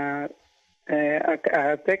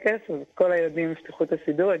הטקס, כל הילדים יפתחו את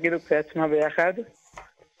הסידור, יגידו קריאת שמע ביחד,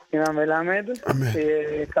 עם המלמד,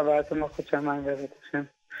 שיהיה קבלת מלכות שמיים בעזרת השם.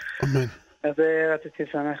 אמן. אז רציתי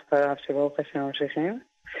לשמח את הרב שברוך השם ממשיכים.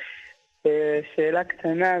 שאלה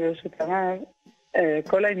קטנה ברשות הרב,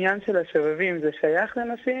 כל העניין של השובבים זה שייך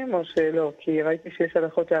לנשים או שלא? כי ראיתי שיש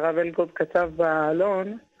הלכות שהרב אלגוד כתב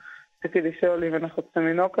בעלון, רציתי לשאול אם אנחנו צריכים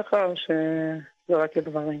לנהוג ככה או שזה רק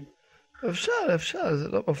לדברים. אפשר, זה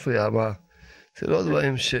לא מפריע, מה? זה לא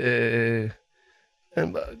דברים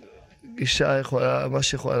גישה יכולה, מה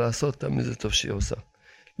שיכולה לעשות, תמיד זה טוב שהיא עושה.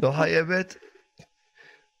 לא חייבת,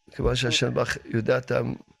 כיוון שהשם יודע את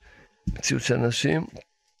המציאות של אנשים,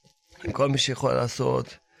 כל מי שיכול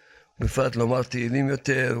לעשות, בפרט לומר תהילים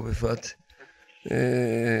יותר, ובפרט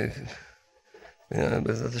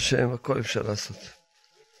בעזרת השם, הכל אפשר לעשות.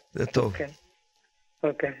 זה טוב.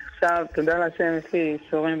 אוקיי, עכשיו, תודה להשם, יש לי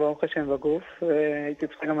איסורים ברוך השם בגוף, והייתי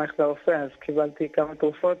צריכה גם ללכת לרופא, אז קיבלתי כמה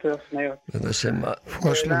תרופות והפניות. בעזרת השם,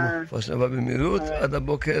 רפואה שלמה במהירות, עד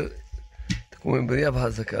הבוקר תקומים בריאה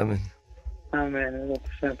וחזקה, אמן. אמן, בעזרת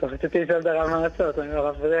השם. טוב, רציתי לשאול את הרב מה רצות, אני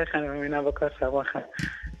הרב בדרך, אני מאמינה בכוח של הברכה.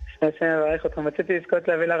 השם יברך אותך, רציתי לזכות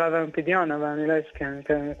להביא לרב היום פדיון, אבל אני לא אזכה,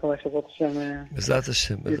 אני מקווה שבעזרת השם בעזרת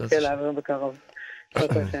השם, יזכה להעביר בקרוב.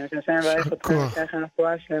 שהשם יברך אותך, שיש לנו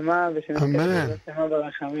רפואה שלמה, ושנזכה שלמה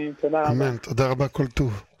ברחמים. תודה רבה. אמן, תודה רבה, כל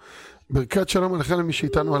טוב. ברכת שלום עליכם למי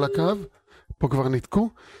שאיתנו על הקו, פה כבר נתקו.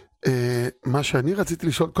 מה שאני רציתי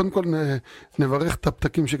לשאול, קודם כל נברך את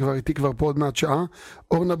הפתקים שכבר איתי כבר פה עוד מעט שעה.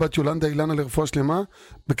 אורנה בת יולנדה אילנה לרפואה שלמה,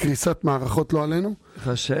 בקריסת מערכות לא עלינו. איך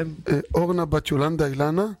השם? אורנה בת יולנדה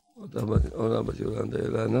אילנה. אורנה בת יולנדה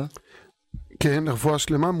אילנה. כן, לרפואה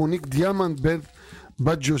שלמה. מוניק דיאמנט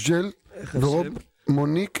בת ז'וז'ל.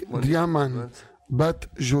 מוניק דיאמנט בת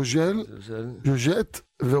ז'וז'ט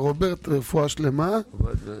ורוברט רפואה שלמה.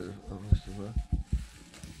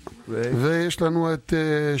 ויש לנו את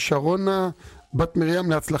שרונה בת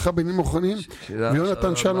מרים להצלחה בעניינים מוכנים,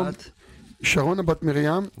 ויונתן שלום, שרונה בת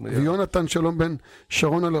מרים, ויונתן שלום בן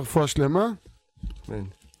שרונה לרפואה שלמה,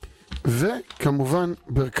 וכמובן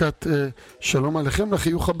ברכת שלום עליכם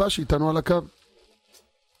לחיוך הבא שאיתנו על הקו.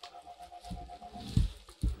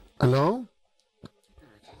 הלו?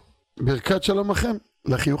 ברכת שלום לכם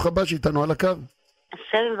לחיוך הבא שאיתנו על הקו.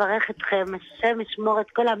 השם יברך אתכם, השם ישמור את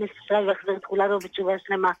כל עם ישראל ויחזיר את כולנו בתשובה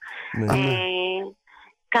שלמה.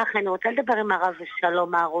 ככה, אני רוצה לדבר עם הרב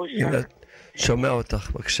שלום ארוש. שומע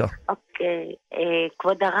אותך, בבקשה. אוקיי,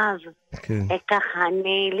 כבוד הרב, ככה,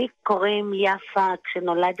 לי קוראים יפה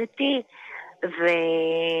כשנולדתי,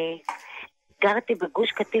 וגרתי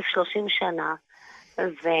בגוש קטיף 30 שנה,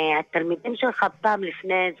 והתלמידים שלך פעם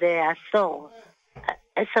לפני איזה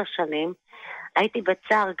 10 שנים, הייתי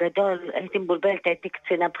בצער גדול, הייתי מבולבלת, הייתי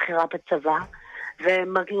קצינה בכירה בצבא,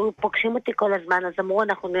 והם פוגשים אותי כל הזמן, אז אמרו,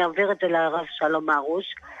 אנחנו נעביר את זה לרב שלום ארוש,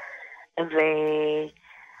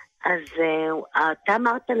 אז אתה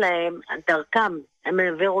אמרת להם, דרכם, הם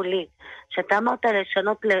העבירו לי, שאתה אמרת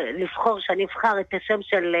לשנות, לבחור, שאני אבחר את השם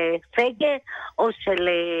של פגה, או של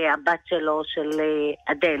הבת שלו, של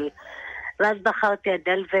אדל. ואז בחרתי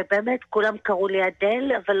אדל, ובאמת כולם קראו לי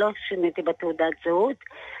אדל, אבל לא שיניתי בתעודת זהות,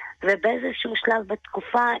 ובאיזשהו שלב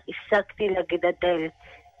בתקופה הפסקתי להגיד אדל,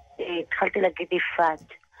 התחלתי להגיד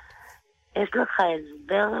יפעת. יש לך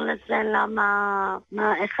הסבר לזה? למה,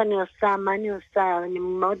 איך אני עושה, מה אני עושה? אני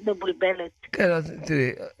מאוד מבולבלת. כן, אז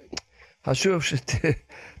תראי, חשוב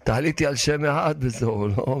שתעליתי על שם אחד וזהו,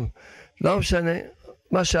 לא משנה,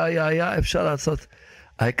 מה שהיה אפשר לעשות.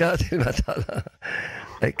 העיקר תלמד עלה.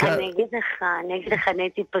 אני אגיד לך, אני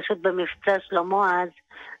הייתי פשוט במבצע שלמה אז,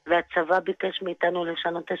 והצבא ביקש מאיתנו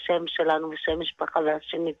לשנות את השם שלנו ושם משפחה,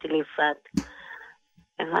 והשיניתי ליפעת.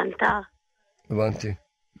 הבנת? הבנתי.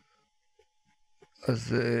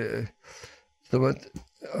 אז זאת אומרת,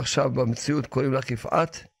 עכשיו במציאות קוראים לך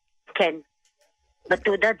יפעת? כן.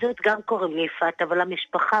 בתעודת זאת גם קוראים לי יפעת, אבל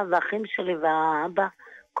המשפחה והאחים שלי והאבא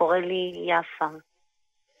קורא לי יפה.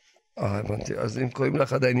 הבנתי. אז אם קוראים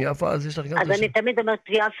לך עדיין יפה, אז יש לך גם... אז אני תמיד אומרת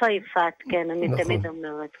יפה יפעת, כן, אני תמיד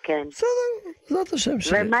אומרת, כן. בסדר, זאת השם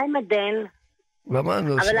שלי. ומה עם אדל?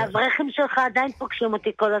 אבל האברכים שלך עדיין פוגשים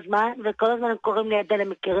אותי כל הזמן, וכל הזמן הם קוראים לי אדל, הם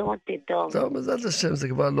מכירים אותי טוב. טוב, בזאת השם, זה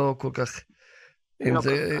כבר לא כל כך... אם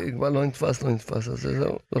זה כבר לא נתפס, אז זה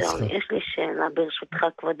לא צריכה. יש לי שאלה ברשותך,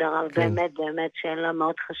 כבוד הרב, באמת שאלה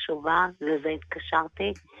מאוד חשובה, לזה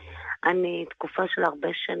התקשרתי. אני תקופה של הרבה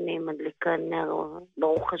שנים מדליקה נר,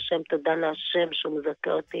 ברוך השם, תודה להשם שהוא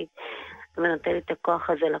מזכה אותי, ונותן לי את הכוח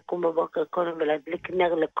הזה לקום בבוקר קודם ולהדליק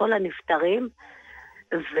נר לכל הנפטרים,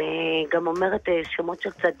 וגם אומרת שמות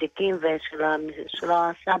של צדיקים ושל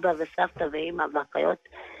הסבא וסבתא ואמא ואחיות,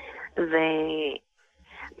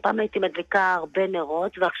 פעם הייתי מדליקה הרבה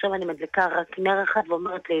נרות, ועכשיו אני מדליקה רק נר אחד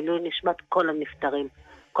ואומרת לעילוי נשמת כל הנפטרים.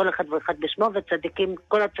 כל אחד ואחד בשמו, וצדיקים,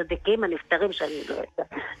 כל הצדיקים הנפטרים שאני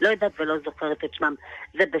לא יודעת ולא זוכרת את שמם.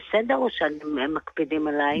 זה בסדר או שהם מקפידים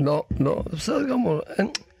עליי? לא, בסדר גמור.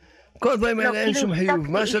 כל הדברים האלה אין שום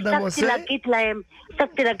חיוב. מה שאדם עושה...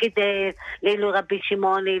 הפסקתי להגיד לעילוי רבי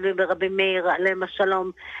שמעון, לעילוי רבי מאיר, עליהם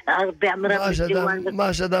השלום,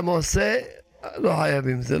 מה שאדם עושה, לא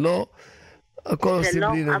חייבים, זה לא... הכל עושים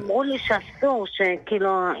בלי... אמרו לי שאסור, שכאילו...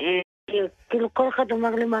 כאילו כל אחד אומר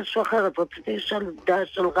לי משהו אחר, אז רציתי לשאול דעה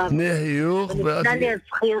של רב. תני חיוך. ונתנה לי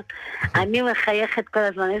הזכיות. אני מחייכת כל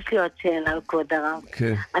הזמן, יש לי עוד שאלה על כבוד הרב.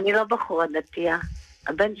 כן. אני לא בחורה דתייה.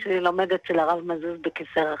 הבן שלי לומד אצל הרב מזוז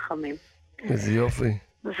בכיסא רחמים. איזה יופי.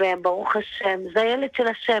 וברוך השם, זה הילד של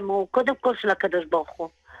השם, הוא קודם כל של הקדוש ברוך הוא.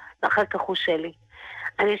 ואחר כך הוא שלי.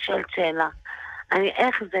 אני שואלת שאלה.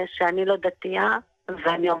 איך זה שאני לא דתייה,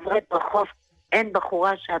 ואני עוברת ברחוב, אין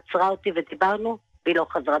בחורה שעצרה אותי ודיברנו, והיא לא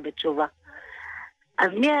חזרה בתשובה. אז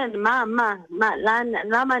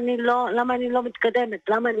למה אני לא מתקדמת?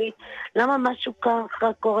 למה משהו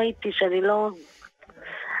ככה קורה איתי שאני לא...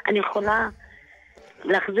 אני יכולה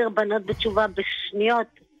להחזיר בנות בתשובה בשניות,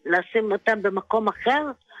 לשים אותם במקום אחר,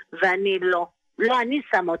 ואני לא. לא, אני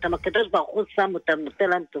שמה אותם, הקדוש ברוך הוא שם אותם, נותן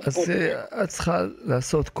להם את הזכות. אז את צריכה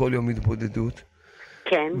לעשות כל יום התבודדות.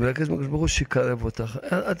 כן. ולקדוש ברוך הוא שיקרב אותך.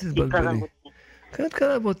 אל תתבלבלי. כן,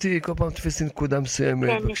 תקרב אותי, כל פעם תפסי נקודה מסוימת.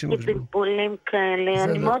 כן, יש לי בלבולים כאלה,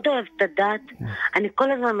 אני מאוד אוהבת את הדת, אני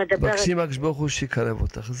כל הזמן מדברת. בקשים הקדוש ברוך הוא שיקרב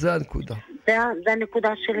אותך, זה הנקודה. זה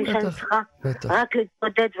הנקודה שלי שאני צריכה, רק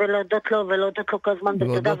להתמודד ולהודות לו כל הזמן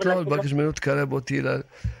בתודה. ולהודות לו, בקש ממנו תקרב אותי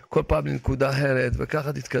כל פעם לנקודה אחרת,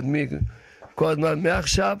 וככה תתקדמי, כל הזמן,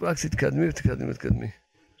 מעכשיו רק תתקדמי ותתקדמי.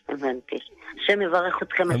 הבנתי. השם יברך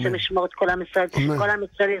אתכם, השם ישמור את כל עם ישראל, שכל עם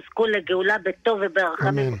ישראל יזכו לגאולה בטוב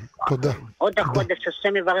וברחמים. תודה. עוד החודש,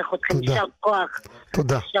 השם יברך אתכם, יישר כוח.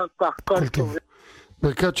 תודה. יישר כוח, כל טוב.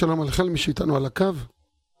 ברכת שלום עליכם, מי שאיתנו על הקו.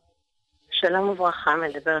 שלום וברכה,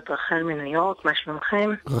 מדברת רחל מניו יורק, מה שלומכם?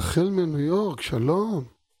 רחל מניו יורק, שלום.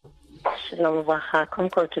 שלום וברכה, קודם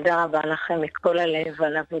כל תודה רבה לכם מכל הלב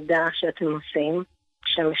על העבודה שאתם עושים,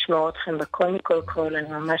 שמשמור אתכם בכל מכל, אני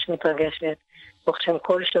ממש מתרגשת. ברוך שם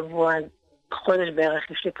כל שבוע, חודש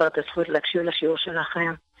בערך, יש לי כבר את הזכות להקשיב לשיעור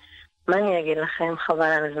שלכם. מה אני אגיד לכם? חבל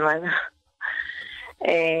על הזמן.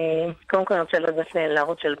 קודם כל אני רוצה להודות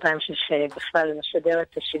לערוץ של 2006 שבכלל משדר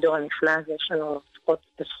את השידור הנפלא הזה. יש לנו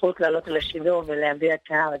את הזכות לעלות על השידור ולהביע את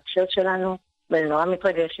הרגשות שלנו, ואני נורא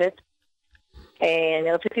מתרגשת.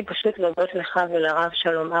 אני רציתי פשוט להודות לך ולרב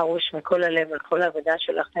שלום ארוש מכל הלב על כל העבודה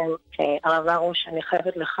שלכם. הרב ארוש, אני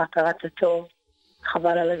חייבת לך הכרת הטוב,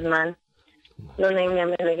 חבל על הזמן. לא נעים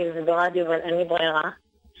לי להגיד את זה ברדיו, אבל אין לי ברירה.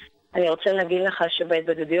 אני רוצה להגיד לך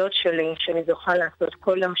שבהתבודדויות שלי, שאני זוכה לעשות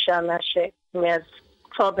כל יום שעה מאז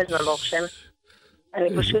כבר הרבה זמן ברוך שם,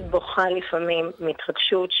 אני פשוט בוכה לפעמים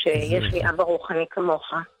מהתרגשות שיש לי אבא רוחני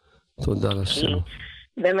כמוך. תודה לשם.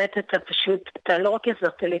 באמת אתה לא רק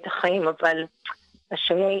עזרת לי את החיים, אבל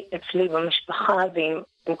השני אצלי במשפחה,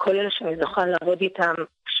 ועם כל אלה שאני זוכה לעבוד איתם,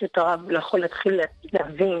 פשוט הרב לא יכול להתחיל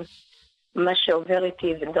להבין מה שעובר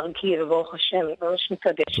איתי ודרכי, וברוך השם, אני ממש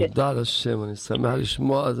מתרגשת. תודה לשם, אני שמח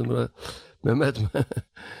לשמוע, זה באמת,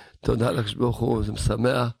 תודה לקדוש הוא, זה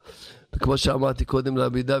משמח. וכמו שאמרתי קודם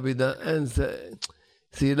לעבידה, אין, זה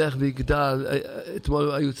ילך ויגדל.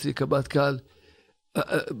 אתמול היו אצלי קבלת קהל,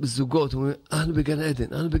 בזוגות, אומרים, אנו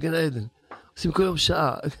בגן עדן. עושים כל יום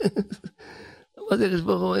שעה. אמרתי לקדוש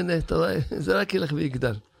ברוך הוא, הנה, אתה רואה, זה רק ילך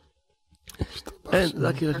ויגדל. אין, זה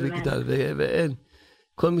רק ילך ויגדל, ואין.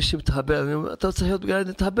 כל מי שמתחבר, אני אומר, אתה צריך להיות בגן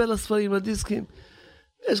עדן, תחבר לספרים, לדיסקים.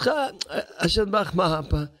 יש לך, השם בך,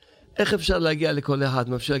 איך אפשר להגיע לכל אחד?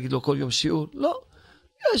 מה אפשר להגיד לו כל יום שיעור? לא.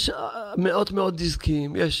 יש מאות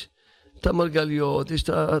דיסקים, יש את המרגליות, יש את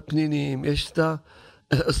הפנינים, יש את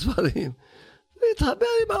הספרים. להתחבר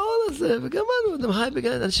עם האור הזה, וגם אנו, חי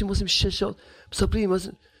בגן עדן, אנשים עושים 6 שעות, מספרים,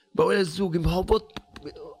 באו אל זוג, עם בחובות,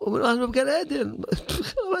 אומרים, אנחנו בגן עדן,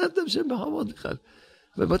 מה אתם שהם בחובות בכלל?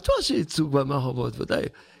 ובטוח שיצאו כבר מהחובות, ודאי,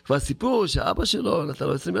 כבר סיפור שהאבא שלו נתן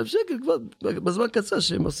לו 20,000 שקל, כבר בזמן קצר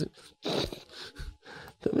שהם עושים.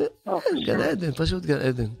 גן עדן, פשוט גן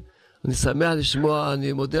עדן. אני שמח לשמוע,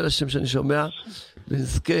 אני מודה לשם שאני שומע,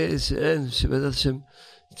 ונזכה שבעזרת השם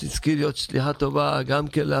תזכי להיות שליחה טובה, גם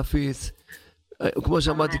כן להפיץ. כמו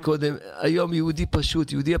שאמרתי קודם, היום יהודי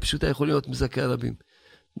הפשוט יכול להיות מזכה רבים.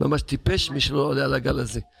 ממש טיפש מי שלא עולה על הגל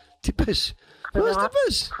הזה. טיפש. ממש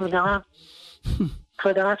טיפש.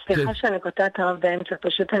 כבוד הרב, סליחה שאני קוטעת הרב באמצע,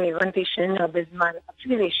 פשוט אני הבנתי שאין הרבה זמן.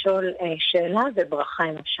 רציתי לשאול שאלה וברכה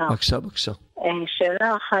אם אפשר. בבקשה.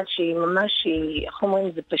 שאלה אחת שהיא ממש, איך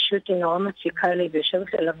אומרים, זה פשוט, היא נורא מציקה לי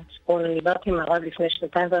ויושבת אליו מצפון. אני דיברתי עם הרב לפני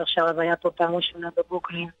 2 ועכשיו הרב היה פה פעם ראשונה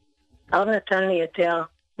בברוקלין. הרב נתן לי יותר,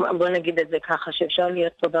 בוא נגיד את זה ככה, שאפשר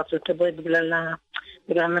להיות פה בארצות הברית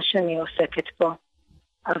בגלל מה שאני עוסקת פה.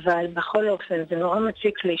 אבל בכל אופן זה נורא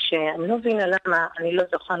מציק לי שאני לא מבינה למה אני לא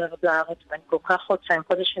זוכה לעבוד לארץ, ואני כל כך רוצה, עם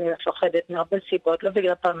חודש אני מפוחדת מהרבה סיבות, לא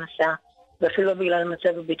בגלל פרנסה, ואפילו לא בגלל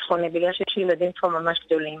המצב הביטחוני, בגלל שיש לי ילדים כבר ממש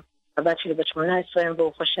גדולים. הבת שלי בת 18,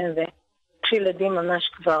 ברוך השם, ויש ילדים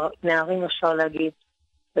ממש כבר נערים אפשר להגיד.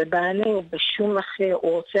 ובעלי הוא בשום אחר,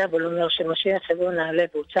 הוא רוצה, אבל הוא אומר שמשיח יבוא נעלה,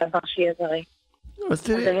 והוא צעבר שיהיה בריא. אז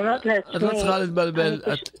תראי, את לא צריכה להתבלבל,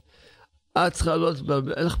 את צריכה לא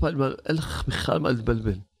להתבלבל, אין לך בכלל מה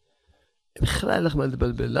להתבלבל. בכלל אין לך מה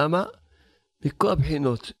להתבלבל, למה? מכל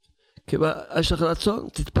הבחינות. כי יש לך רצון,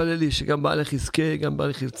 תתפללי שגם בעלך יזכה, גם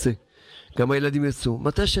בעלך ירצה. גם הילדים ירצו.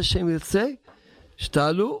 מתי שהשם ירצה,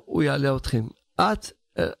 שתעלו, הוא יעלה אתכם. את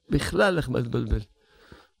בכלל לך מה להתבלבל.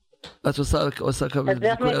 את עושה כבל. אז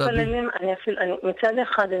איך מתפללים, מצד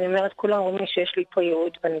אחד אני אומרת, כולם אומרים שיש לי פה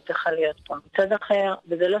ייעוד ואני צריכה להיות פה. מצד אחר,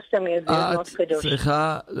 וזה לא סתם יהיה מאוד קדוש. את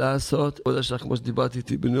צריכה לעשות, עבודה שלך כמו שדיברתי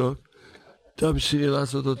איתי בניו יורק, תמשיכי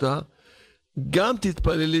לעשות אותה. גם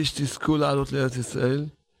תתפללי שתזכו לעלות לארץ ישראל,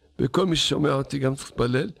 וכל מי ששומע אותי גם צריך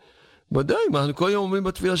להתפלל. ודאי, אנחנו כל יום אומרים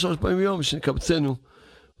בתפילה 3 פעמים ביום, שנקבצנו.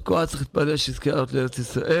 כל אחד צריך להתפלל שתזכה לעלות לארץ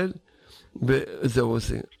ישראל, וזהו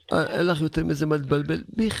עושה. אין לך יותר מזה מה להתבלבל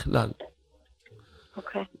בכלל.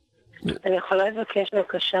 אוקיי. אני יכולה לבקש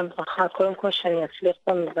בבקשה ברכה, קודם כל שאני אצליח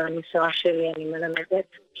במשרה שלי, אני מלמדת.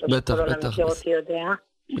 בטח, בטח. מכיר אותי יודע.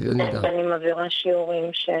 ואני מעבירה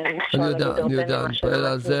שיעורים אני יודע, אני מתפעל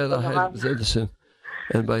על זה, זה עד השם.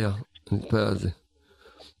 אין בעיה, אני מתפעל על זה.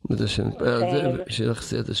 עד השם, אני מתפעל על זה, שיהיה לך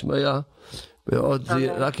סייעת השמיה, ועוד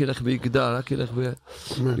זה רק ילך ויגדל, רק ילך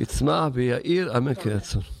ויצמח ויעיר, אמן כן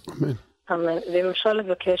רצון. אמן. אמן. ואם אפשר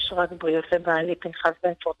לבקש רק בריאות לבעלי, פנחס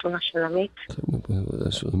בן פורטונה של עמית.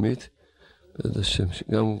 של עמית, בעד השם,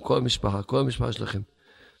 גם כל המשפחה שלכם.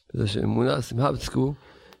 בעד השם, אמונה, שמחה ותזכו,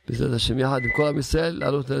 בעד השם יחד עם כל עם ישראל,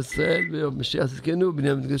 לעלות לישראל, ויום משיח תזכנו, בני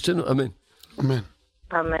המתגשנו, אמן. אמן.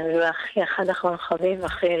 אמן. ואחי אחד אחרון חביב,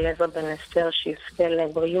 אחי אליעזר בן אסתר, שיזכה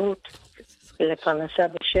לבריאות, לפרנסה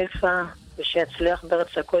בשפע, ושיצליח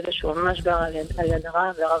בארץ הקודש, הוא ממש גר על יד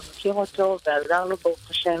הרב, והרב מכיר אותו, ועזר לו ברוך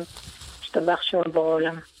השם, השתבח שם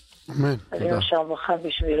בעולם. אמן. אז יום שר ברכה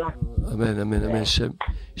בשבילו. אמן, אמן, אמן.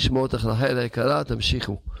 שמור אותך לחייל היקרה,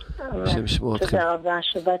 תמשיכו. השם שמור אתכם. תודה רבה,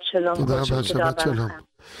 שבת שלום. תודה רבה, שבת שלום.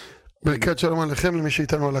 ברכת שלום עליכם, למי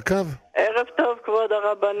שאיתנו על הקו. ערב טוב, כבוד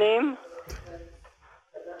הרבנים.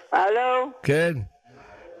 הלו? כן.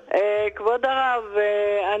 כבוד הרב,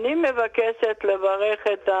 אני מבקשת לברך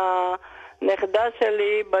את הנכדה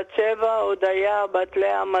שלי, בת 7, הודיה, בת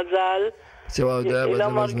לאה מזל. היא לא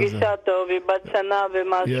מרגישה טוב, היא בת שנה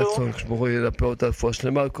ומשהו. יהיה צורך שבורו ילפה אותה רפואה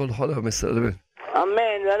שלמה, כל חולה ומסלמן.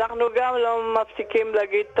 אמן, ואנחנו גם לא מפסיקים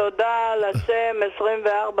להגיד תודה לשם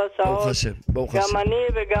 24 שעות. ברוך השם, ברוך השם. גם אני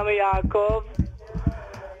וגם יעקב.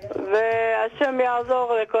 והשם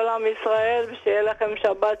יעזור לכל עם ישראל, ושיהיה לכם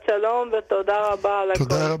שבת שלום, ותודה רבה על הכל.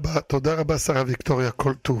 תודה רבה שרה ויקטוריה,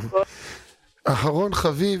 כל טוב. אחרון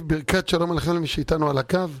חביב, ברכת שלום עליכם למי שאיתנו על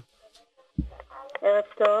הקו. ערב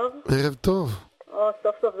טוב. ערב טוב.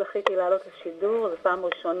 סוף סוף זכיתי לעלות לשידור, זו פעם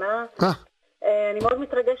ראשונה. אני מאוד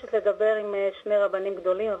מתרגשת לדבר עם שני רבנים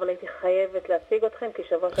גדולים, אבל הייתי חייבת להשיג אתכם, כי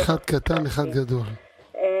שבוע שבוע... אחד קטן, אחד גדול.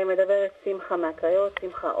 מדברת שמחה מהקריות,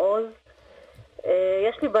 שמחה עוז.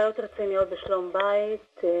 יש לי בעיות רציניות בשלום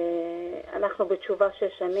בית. אנחנו בתשובה 6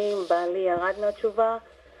 שנים, בעלי ירד מהתשובה.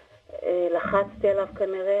 לחצתי עליו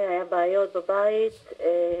כנראה, היה בעיות בבית.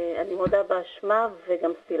 אני מודה באשמה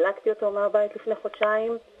וגם סילקתי אותו מהבית לפני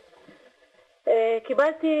חודשיים.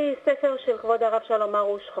 קיבלתי ספר של כבוד הרב שלום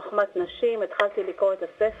ארוש, חוכמת נשים. התחלתי לקרוא את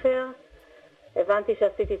הספר. הבנתי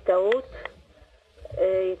שעשיתי טעות.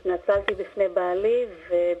 התנצלתי בפני בעלי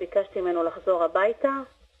וביקשתי ממנו לחזור הביתה.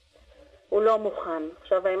 הוא לא מוכן.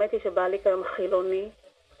 עכשיו האמת היא שבעלי כיום חילוני,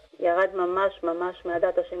 ירד ממש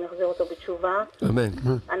מהדת, השם יחזיר אותו בתשובה. אמן.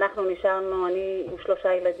 אנחנו נשארנו, אני עם 3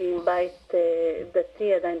 ילדים, בית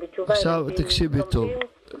דתי עדיין בתשובה. עכשיו תקשיבי טוב.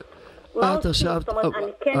 את עכשיו, זאת אומרת,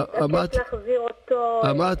 אני כן אתעקש להחזיר אותו.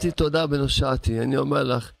 אמרתי תודה בנושעתי, אני אומר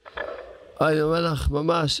לך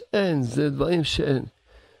ממש אין, זה דברים שאין.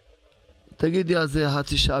 תגידי על זה 1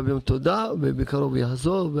 שעה ביום תודה, ובקרוב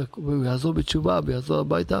יחזור, והוא יחזור בתשובה, ויחזור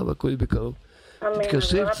הביתה, והכל יהיה בקרוב.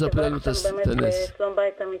 תתקשרי, תספר לנו את הנס. באמת שלום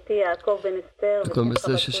בית אמיתי, יעקב בן אסתר. הכל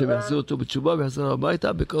מסתר ששם יחזיר אותו בתשובה, ויחזור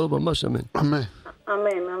הביתה, בקרוב ממש אמן.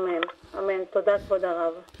 אמן, תודה כבוד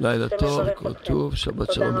הרב. לילה טוב, כל טוב,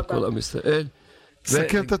 שבת שלום לכל עם ישראל.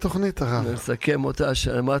 סכם את התוכנית הרב. נסכם אותה,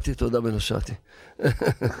 שאמרתי תודה בנושעתי.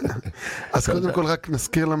 אז קודם כל רק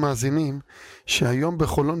נזכיר למאזינים, שהיום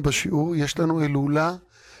בחולון בשיעור יש לנו אלולה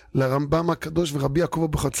לרמב"ם הקדוש ורבי יעקב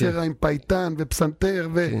בחצרה עם פייטן ופסנתר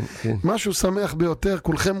ומשהו שמח ביותר,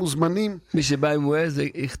 כולכם מוזמנים. מי שבא עם וויז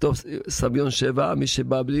יכתוב סביון 7, מי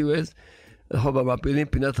שבא בלי וויז, רחוב המעפילים,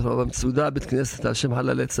 פינת רחוב המצודה, בית כנסת על שם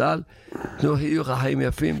חללי צה"ל. תנו יהיו חיים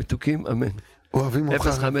יפים, מתוקים, אמן. אוהבים אותך.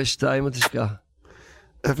 052, עוד תשכח.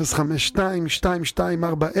 052-2240-696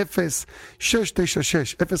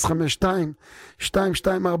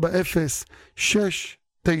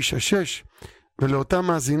 052-2240-696 ולאותה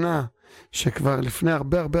מאזינה שכבר לפני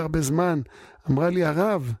הרבה זמן אמרה לי,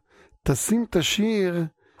 הרב, תשים את השיר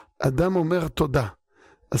אדם אומר תודה.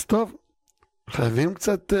 אז טוב, חייבים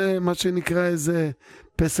קצת מה שנקרא איזה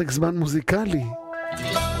פסק זמן מוזיקלי.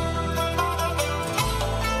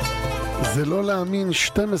 זה לא להאמין,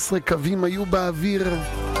 12 קווים היו באוויר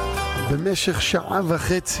במשך שעה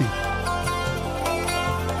וחצי.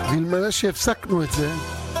 ואלמלא שהפסקנו את זה,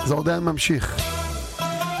 זה עוד היה ממשיך.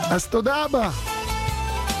 אז תודה אבא.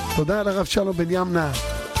 תודה לרב שלום בן ימנה.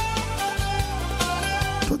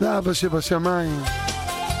 תודה אבא שבשמיים.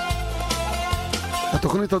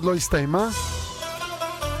 התוכנית עוד לא הסתיימה.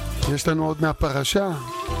 יש לנו עוד מהפרשה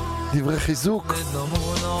דברי חיזוק.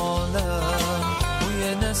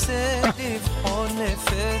 ינסה לבחון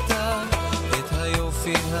לפתע את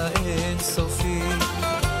היופי האינסופי,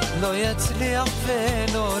 לא יצליח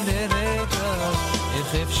ולא לרגע,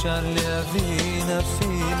 איך אפשר להבין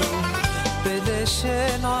אפילו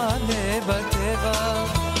בדשן עלה בטבע,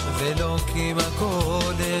 ולא כי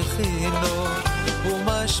הכל הכין לו, הוא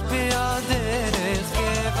משפיע דרך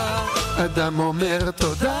קבע. אדם אומר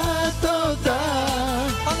תודה תודה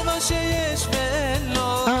על מה שיש ואין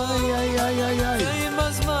לו, ועם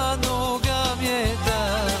הזמן הוא גם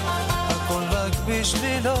ידע הכל רק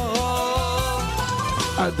בשבילו.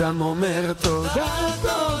 אדם אומר תודה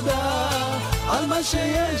תודה על מה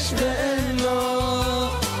שיש ואין לו,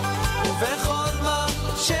 ובכל מה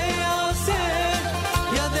שיעשה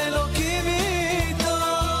יד אלוקים איתו.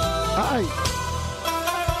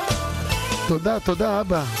 תודה, תודה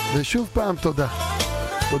אבא, ושוב פעם תודה.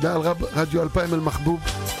 תודה על רדיו 2000 אל-מחבוב.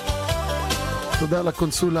 תודה על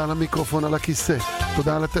הקונסולה, על המיקרופון, על הכיסא.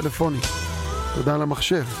 תודה על הטלפונים. תודה על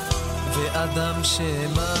המחשב. ואדם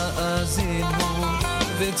שמאזין הוא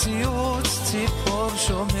וציוץ ציפור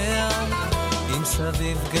שומע, אם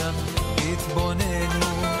סביב גם התבוננו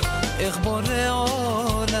איך בורא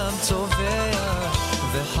עולם צובע,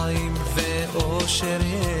 וחיים ואושר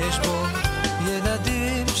יש בו,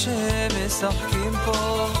 ילדים שמשחקים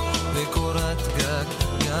פה, וקורת גג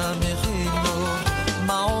גם מכין לו,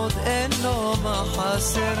 מה עוד אין לו, מה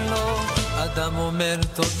חסר לו. אדם אומר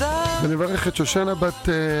תודה. ונברך את שושנה בת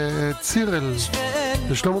צירל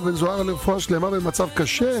ושלמה בן זוהר לרפואה שלמה במצב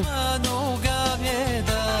קשה,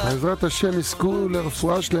 בעזרת השם יזכו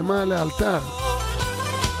לרפואה שלמה לאלתר.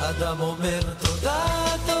 אדם אומר תודה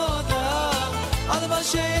תודה על מה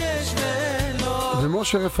שיש ולא.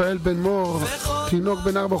 ומשה רפאל בן מור, תינוק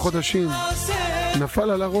בן 4 חודשים, נפל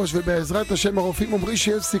על הראש, ובעזרת השם הרופאים אומרים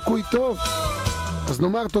שיש סיכוי טוב, אז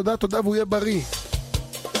נאמר תודה תודה והוא יהיה בריא.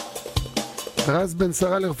 רז בן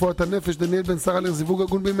שרה לרפואת הנפש, דניאל בן שרה לזיווג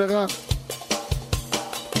הגון במהרה.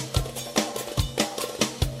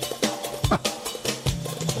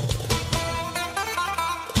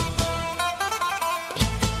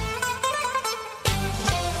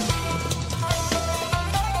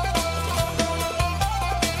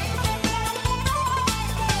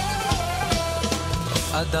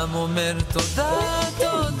 אדם אומר תודה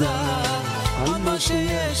תודה על מה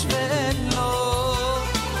שיש ואין לו,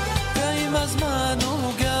 ועם הזמן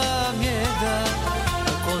הוא גם ידע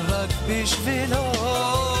הכל רק בשבילו.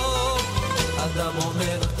 אדם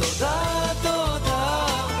אומר תודה תודה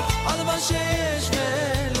על מה שיש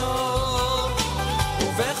ואין לו,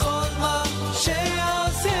 ובכל מה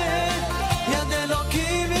שיעשה יד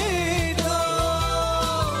אלוקים איתו.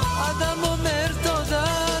 אדם אומר תודה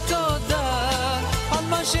תודה על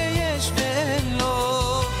מה שיש ואין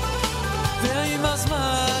לו, ועם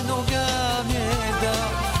הזמן הוא גם ידע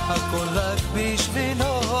הכל רק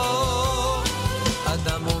בשבילו.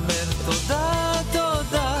 אדם אומר תודה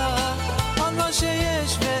תודה על מה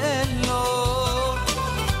שיש ואין לו,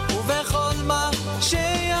 ובכל מה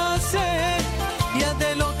שיעשה יד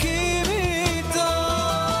אלוקים איתו.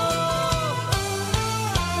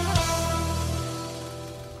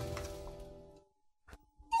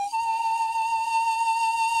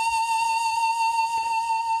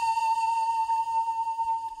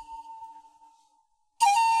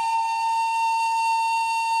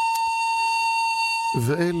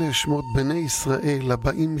 ואלה שמות בני ישראל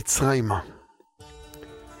הבאים מצרימה.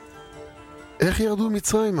 איך ירדו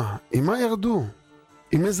מצרימה? עם מה ירדו?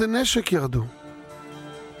 עם איזה נשק ירדו?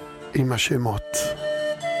 עם השמות.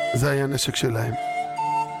 זה היה הנשק שלהם.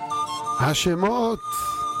 השמות,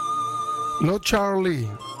 לא צ'רלי,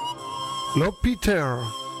 לא פיטר,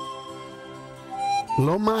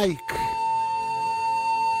 לא מייק,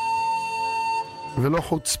 ולא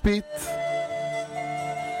חוצפית,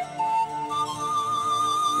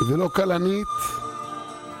 ולא קלנית,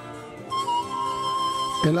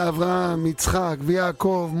 אלא אברהם, יצחק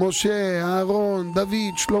ויעקב, משה, אהרון,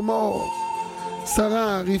 דוד, שלמה,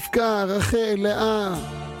 שרה, רבקה, רחל, לאה.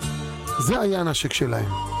 זה היה הנשק שלהם.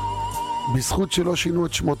 בזכות שלא שינו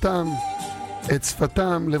את שמותם, את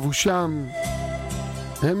שפתם, לבושם,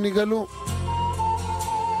 הם נגלו.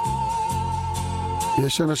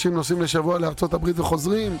 יש אנשים נוסעים לשבוע לארצות הברית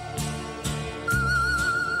וחוזרים.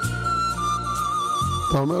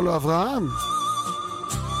 אתה אומר לו, אברהם?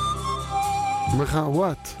 אומר לך,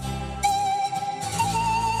 what?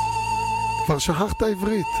 כבר שכחת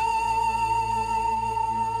עברית.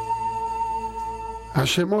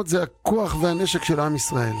 השמות זה הכוח והנשק של עם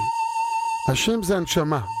ישראל. השם זה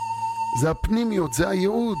הנשמה, זה הפנימיות, זה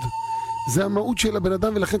הייעוד, זה המהות של הבן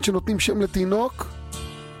אדם, ולכן כשנותנים שם לתינוק,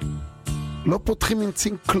 לא פותחים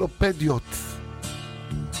אנציקלופדיות.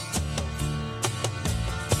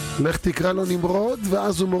 לך תקרא לו נמרוד,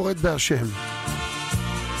 ואז הוא מורד בהשם.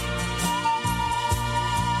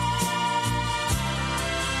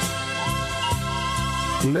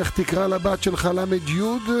 לך תקרא לבת שלך למד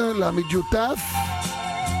יוד, למד יוטף,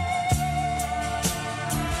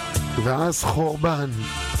 ואז חורבן.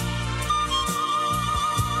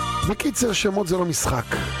 בקיצר, שמות זה לא משחק.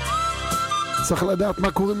 צריך לדעת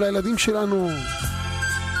מה קוראים לילדים שלנו,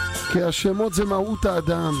 כי השמות זה מהות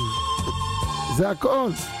האדם, זה הכל.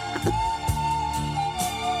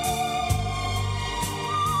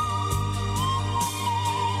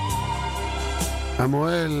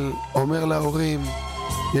 המועל אומר להורים,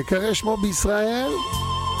 יקרא שמו בישראל,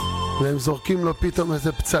 והם זורקים לו פתאום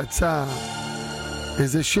איזה פצצה,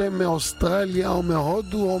 איזה שם מאוסטרליה או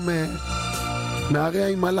מהודו או מהרי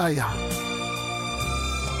ההימאליה.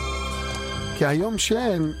 כי היום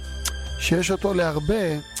שם שיש אותו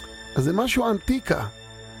להרבה, אז זה משהו אנטיקה,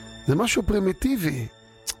 זה משהו פרימיטיבי,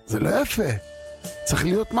 זה לא יפה. צריך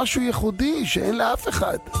להיות משהו ייחודי שאין לאף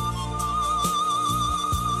אחד.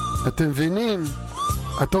 אתם מבינים?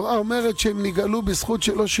 התורה אומרת שהם נגאלו בזכות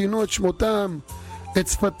שלא שינו את שמותם, את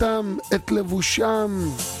שפתם, את לבושם.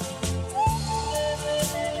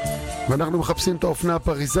 ואנחנו מחפשים את האופנה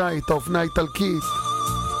הפריזאית, האופנה האיטלקית,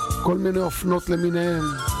 כל מיני אופנות למיניהם.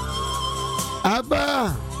 אבא,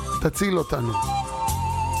 תציל אותנו.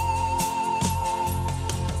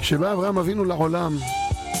 כשבא אברהם אבינו לעולם,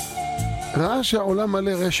 ראה שהעולם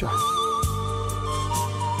מלא רשע.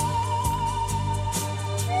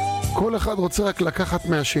 כל אחד רוצה רק לקחת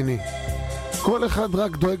מהשני. כל אחד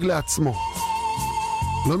רק דואג לעצמו.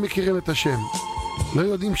 לא מכירים את השם. לא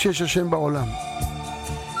יודעים שיש השם בעולם.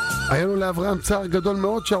 היה לו לאברהם צער גדול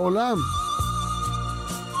מאוד שהעולם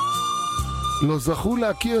לא זכו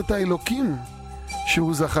להכיר את האלוקים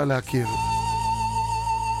שהוא זכה להכיר.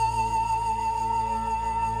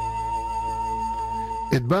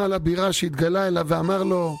 את בעל הבירה שהתגלה אליו ואמר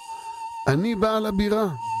לו, אני בעל הבירה.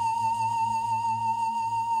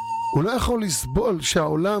 הוא לא יכול לסבול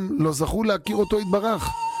שהעולם לא זכו להכיר אותו יתברך,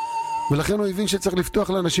 ולכן הוא הבין שצריך לפתוח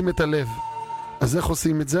לאנשים את הלב. אז איך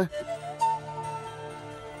עושים את זה?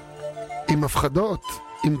 עם הפחדות,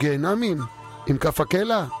 עם גיהנמים, עם כף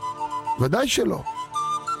הקלע? ודאי שלא.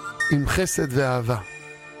 עם חסד ואהבה.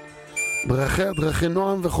 דרכיה דרכי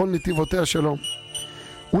נועם וכל נתיבותיה שלום.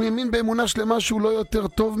 הוא האמין באמונה שלמה שהוא לא יותר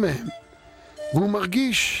טוב מהם, והוא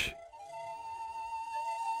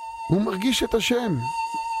מרגיש את השם.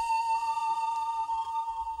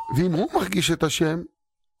 ואם הוא מרגיש את השם,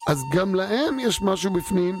 אז גם להם יש משהו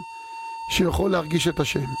בפנים שיכול להרגיש את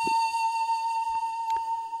השם.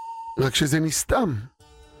 רק שזה נסתם.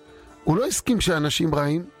 הוא לא הסכים שאנשים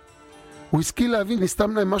רעים, הוא הסכים להבין,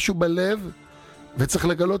 נסתם להם משהו בלב, וצריך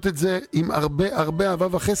לגלות את זה עם הרבה הרבה אהבה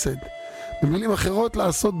וחסד. במילים אחרות,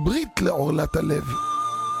 לעשות ברית לעורלת הלב.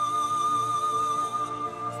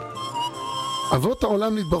 אבות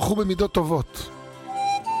העולם נתברכו במידות טובות,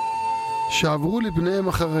 שעברו לבניהם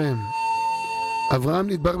אחריהם. אברהם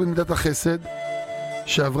נתברך במידת החסד,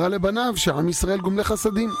 שעברה לבניו, שעם ישראל גומלי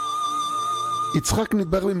חסדים. יצחק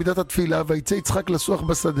נתברך במידת התפילה, ויצא יצחק לסוח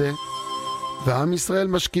בשדה, ועם ישראל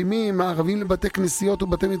משכימים, מערבים לבתי כנסיות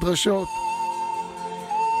ובתי מדרשות.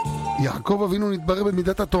 יעקב אבינו נתברך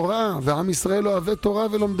במידת התורה, ועם ישראל אוהבי תורה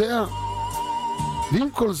ולומדיה. ועם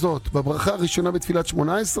כל זאת, בברכה הראשונה בתפילת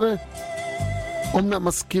 18, אומנם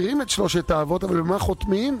מזכירים את שלושת האבות, אבל במה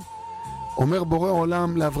חותמים? אומר בורא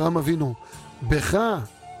עולם לאברהם אבינו, בך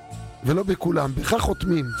ולא בכולם, בך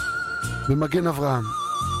חותמים, במגן אברהם.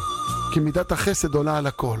 כי מידת החסד עולה על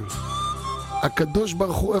הכל. הקדוש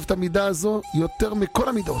ברוך הוא אוהב את המידה הזו יותר מכל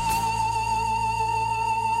המידות.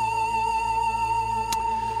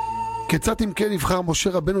 כיצד אם כן נבחר משה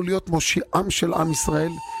רבנו להיות מושיעם של עם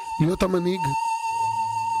ישראל, להיות המנהיג?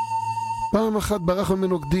 פעם אחת ברח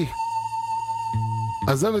ממנו גדי,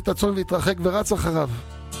 עזב את הצאן והתרחק ורץ אחריו.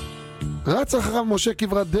 רץ אחריו משה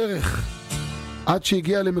כברת דרך עד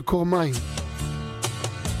שהגיע למקור מים.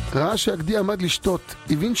 ראה שהגדי עמד לשתות,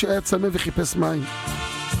 הבין שהיה צמא וחיפש מים.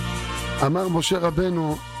 אמר משה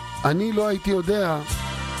רבנו, אני לא הייתי יודע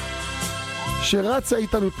שרץ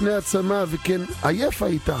היית מפני הצמא וכן עייף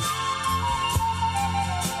היית.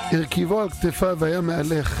 הרכיבו על כתפיו והיה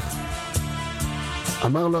מהלך.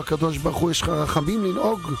 אמר לו הקדוש ברוך הוא, יש לך רחמים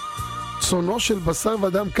לנהוג צונו של בשר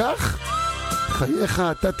ודם כך? חייך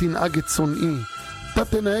אתה תנהג את צונאי, אתה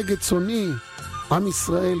תנהג את צוני. עם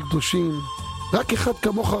ישראל קדושים, רק אחד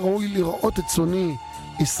כמוך ראוי לראות את צוני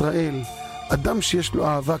ישראל, אדם שיש לו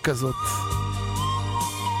אהבה כזאת.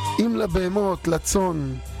 אם לבהמות,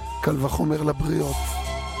 לצון, קל וחומר לבריות.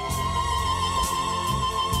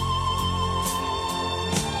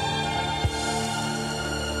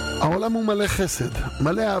 העולם הוא מלא חסד,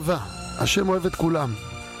 מלא אהבה. השם אוהב את כולם,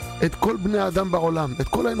 את כל בני האדם בעולם, את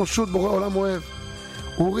כל האנושות בורא עולם אוהב.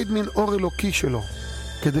 הוא הוריד מן אור אלוקי שלו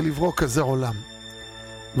כדי לברוא כזה עולם.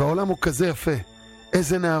 והעולם הוא כזה יפה.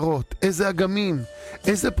 איזה נערות, איזה אגמים,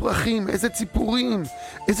 איזה פרחים, איזה ציפורים,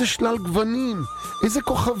 איזה שלל גוונים, איזה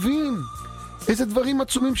כוכבים, איזה דברים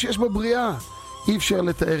עצומים שיש בבריאה. אי אפשר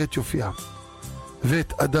לתאר את יופיה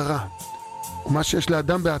ואת אדרה. ומה שיש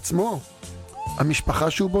לאדם בעצמו,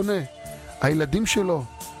 המשפחה שהוא בונה, הילדים שלו,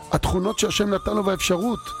 התכונות שהשם נתן לו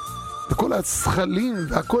והאפשרות, וכל השכלים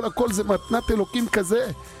והכל זה מתנת אלוקים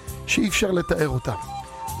כזה שאי אפשר לתאר אותה.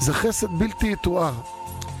 זה חסד בלתי יתואר.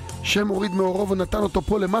 שם הוריד מאורו ונתן אותו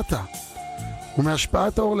פה למטה,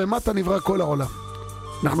 ומהשפעת האור למטה נברא כל העולם.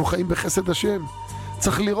 אנחנו חיים בחסד השם,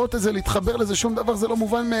 צריך לראות את זה, להתחבר לזה. שום דבר זה לא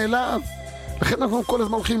מובן מאליו, לכן אנחנו כל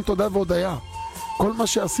הזמן הולכים עם תודה והודיה. כל מה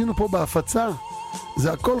שעשינו פה בהפצה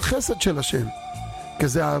זה הכל חסד של השם, כי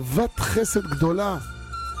זה אהבת חסד גדולה.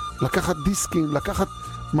 לקחת דיסקים, לקחת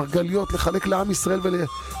מרגליות, לחלק לעם ישראל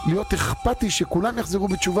ולהיות אכפתי שכולם יחזרו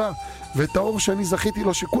בתשובה, ואת האור שאני זכיתי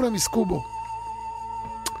לו שכולם יזכו בו.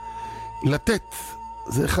 לתת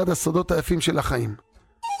זה אחד הסודות היפים של החיים.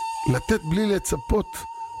 לתת בלי לצפות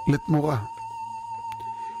לתמורה.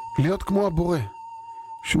 להיות כמו הבורא,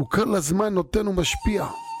 שהוא כל הזמן נותן ומשפיע.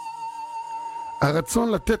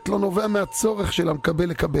 הרצון לתת לא נובע מהצורך של המקבל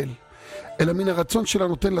לקבל, אלא מן הרצון של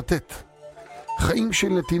הנותן לתת. חיים של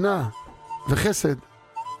נתינה וחסד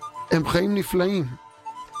הם חיים נפלאים.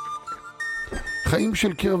 חיים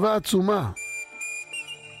של קרבה עצומה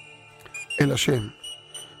אל השם.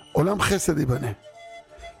 עולם חסד ייבנה.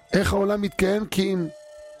 איך העולם מתקיים? כי אם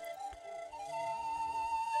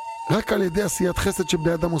רק על ידי עשיית חסד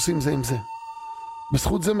שבני אדם עושים זה עם זה.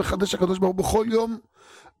 בזכות זה מחדש הקדוש ברוך הוא בכל יום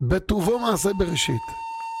בטובו מעשה בראשית.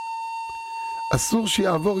 אסור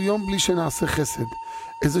שיעבור יום בלי שנעשה חסד,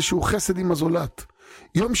 איזשהו חסד עם הזולת.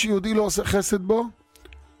 יום שיהודי לא עושה חסד בו,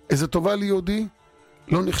 איזה טובה ליהודי,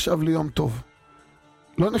 לא נחשב ליום טוב.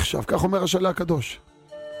 לא נחשב, כך אומר השאלה הקדוש.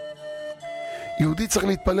 יהודי צריך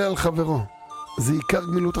להתפלל על חברו, זה עיקר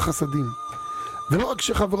גמילות החסדים. ולא רק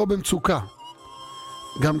שחברו במצוקה,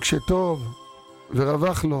 גם כשטוב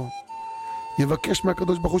ורווח לו, יבקש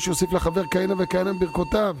מהקדוש ברוך הוא שיוסיף לחבר כהנה וכהנה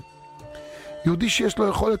ברכותיו. יהודי שיש לו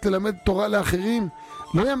יכולת ללמד תורה לאחרים,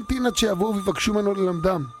 לא ימתין עד שיבואו ויבקשו ממנו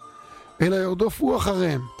ללמדם, אלא ירדופו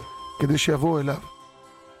אחריהם כדי שיבואו אליו.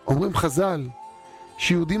 אומרים חז"ל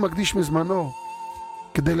שיהודי מקדיש מזמנו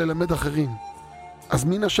כדי ללמד אחרים, אז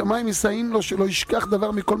מן השמיים מסייעים לו שלא ישכח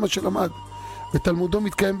דבר מכל מה שלמד, ותלמודו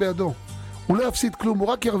מתקיים בידו. הוא לא יפסיד כלום, הוא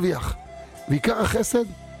רק ירוויח. ועיקר החסד,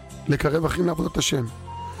 לקרב אחרים לעבודת השם.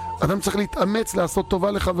 אדם צריך להתאמץ לעשות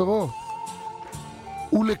טובה לחברו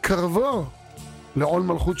ולקרבו לעול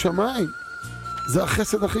מלכות שמיים. זה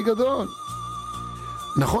החסד הכי גדול.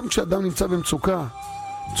 נכון, כשאדם נמצא במצוקה,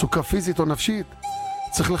 מצוקה פיזית או נפשית,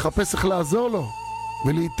 צריך לחפש איך לעזור לו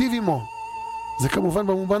ולהיטיב עמו. זה כמובן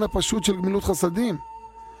במובן הפשוט של גמילות חסדים,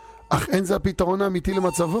 אך אין זה הפתרון האמיתי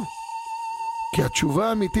למצבו. כי התשובה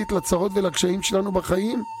האמיתית לצרות ולקשיים שלנו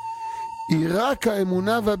בחיים היא רק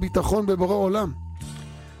האמונה והביטחון בבורא עולם.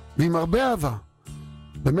 ועם הרבה אהבה,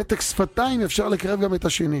 במתק שפתיים אפשר לקרב גם את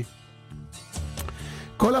השני.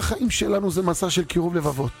 כל החיים שלנו זה מסע של קירוב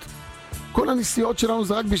לבבות. כל הנסיעות שלנו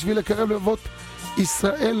זה רק בשביל לקרב לבבות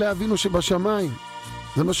ישראל לאבינו שבשמיים.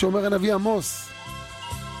 זה מה שאומר הנביא עמוס.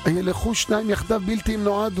 הילכו שניים יחדיו בלתי אם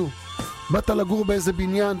נועדו. באת לגור באיזה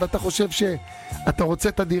בניין ואתה חושב שאתה רוצה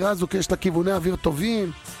את הדירה הזו כי יש לה כיווני אוויר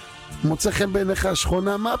טובים, מוצא חן בעיניך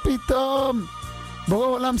השכונה, מה פתאום? בורא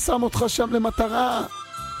עולם שם אותך שם למטרה.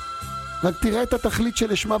 רק תראה את התכלית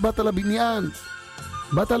שלשמה באת לבניין.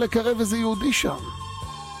 באת לקרב איזה יהודי שם.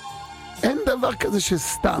 אין דבר כזה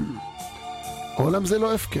שסתם. העולם זה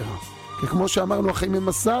לא הפקר. כי כמו שאמרנו, החיים הם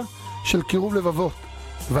מסע של קירוב לבבות.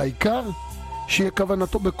 והעיקר, שיהיה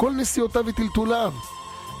כוונתו בכל נסיעותיו וטלטוליו.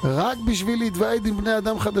 רק בשביל להתוועד עם בני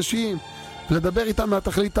אדם חדשים. ולדבר איתם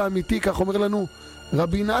מהתכלית האמיתי, כך אומר לנו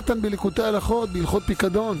רבי נתן בליקוטי הלכות, בהלכות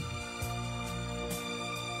פיקדון.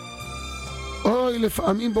 אוי,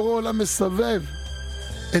 לפעמים בורא עולם מסבב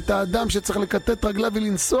את האדם שצריך לקטט רגליו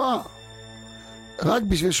ולנסוע רק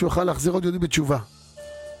בשביל שהוא יוכל להחזיר עוד יהודי בתשובה.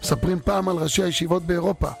 מספרים פעם על ראשי הישיבות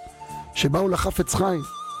באירופה שבאו לחפץ חיים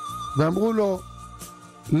ואמרו לו,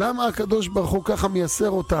 למה הקדוש ברוך הוא ככה מייסר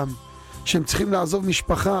אותם שהם צריכים לעזוב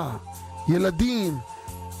משפחה, ילדים,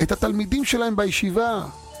 את התלמידים שלהם בישיבה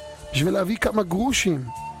בשביל להביא כמה גרושים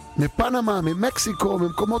מפנמה, ממקסיקו,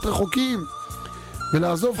 ממקומות רחוקים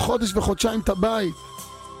ולעזוב חודש וחודשיים את הבית.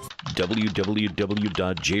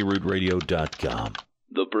 www.JRootRadio.com,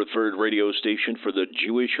 the preferred radio station for the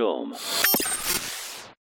Jewish home.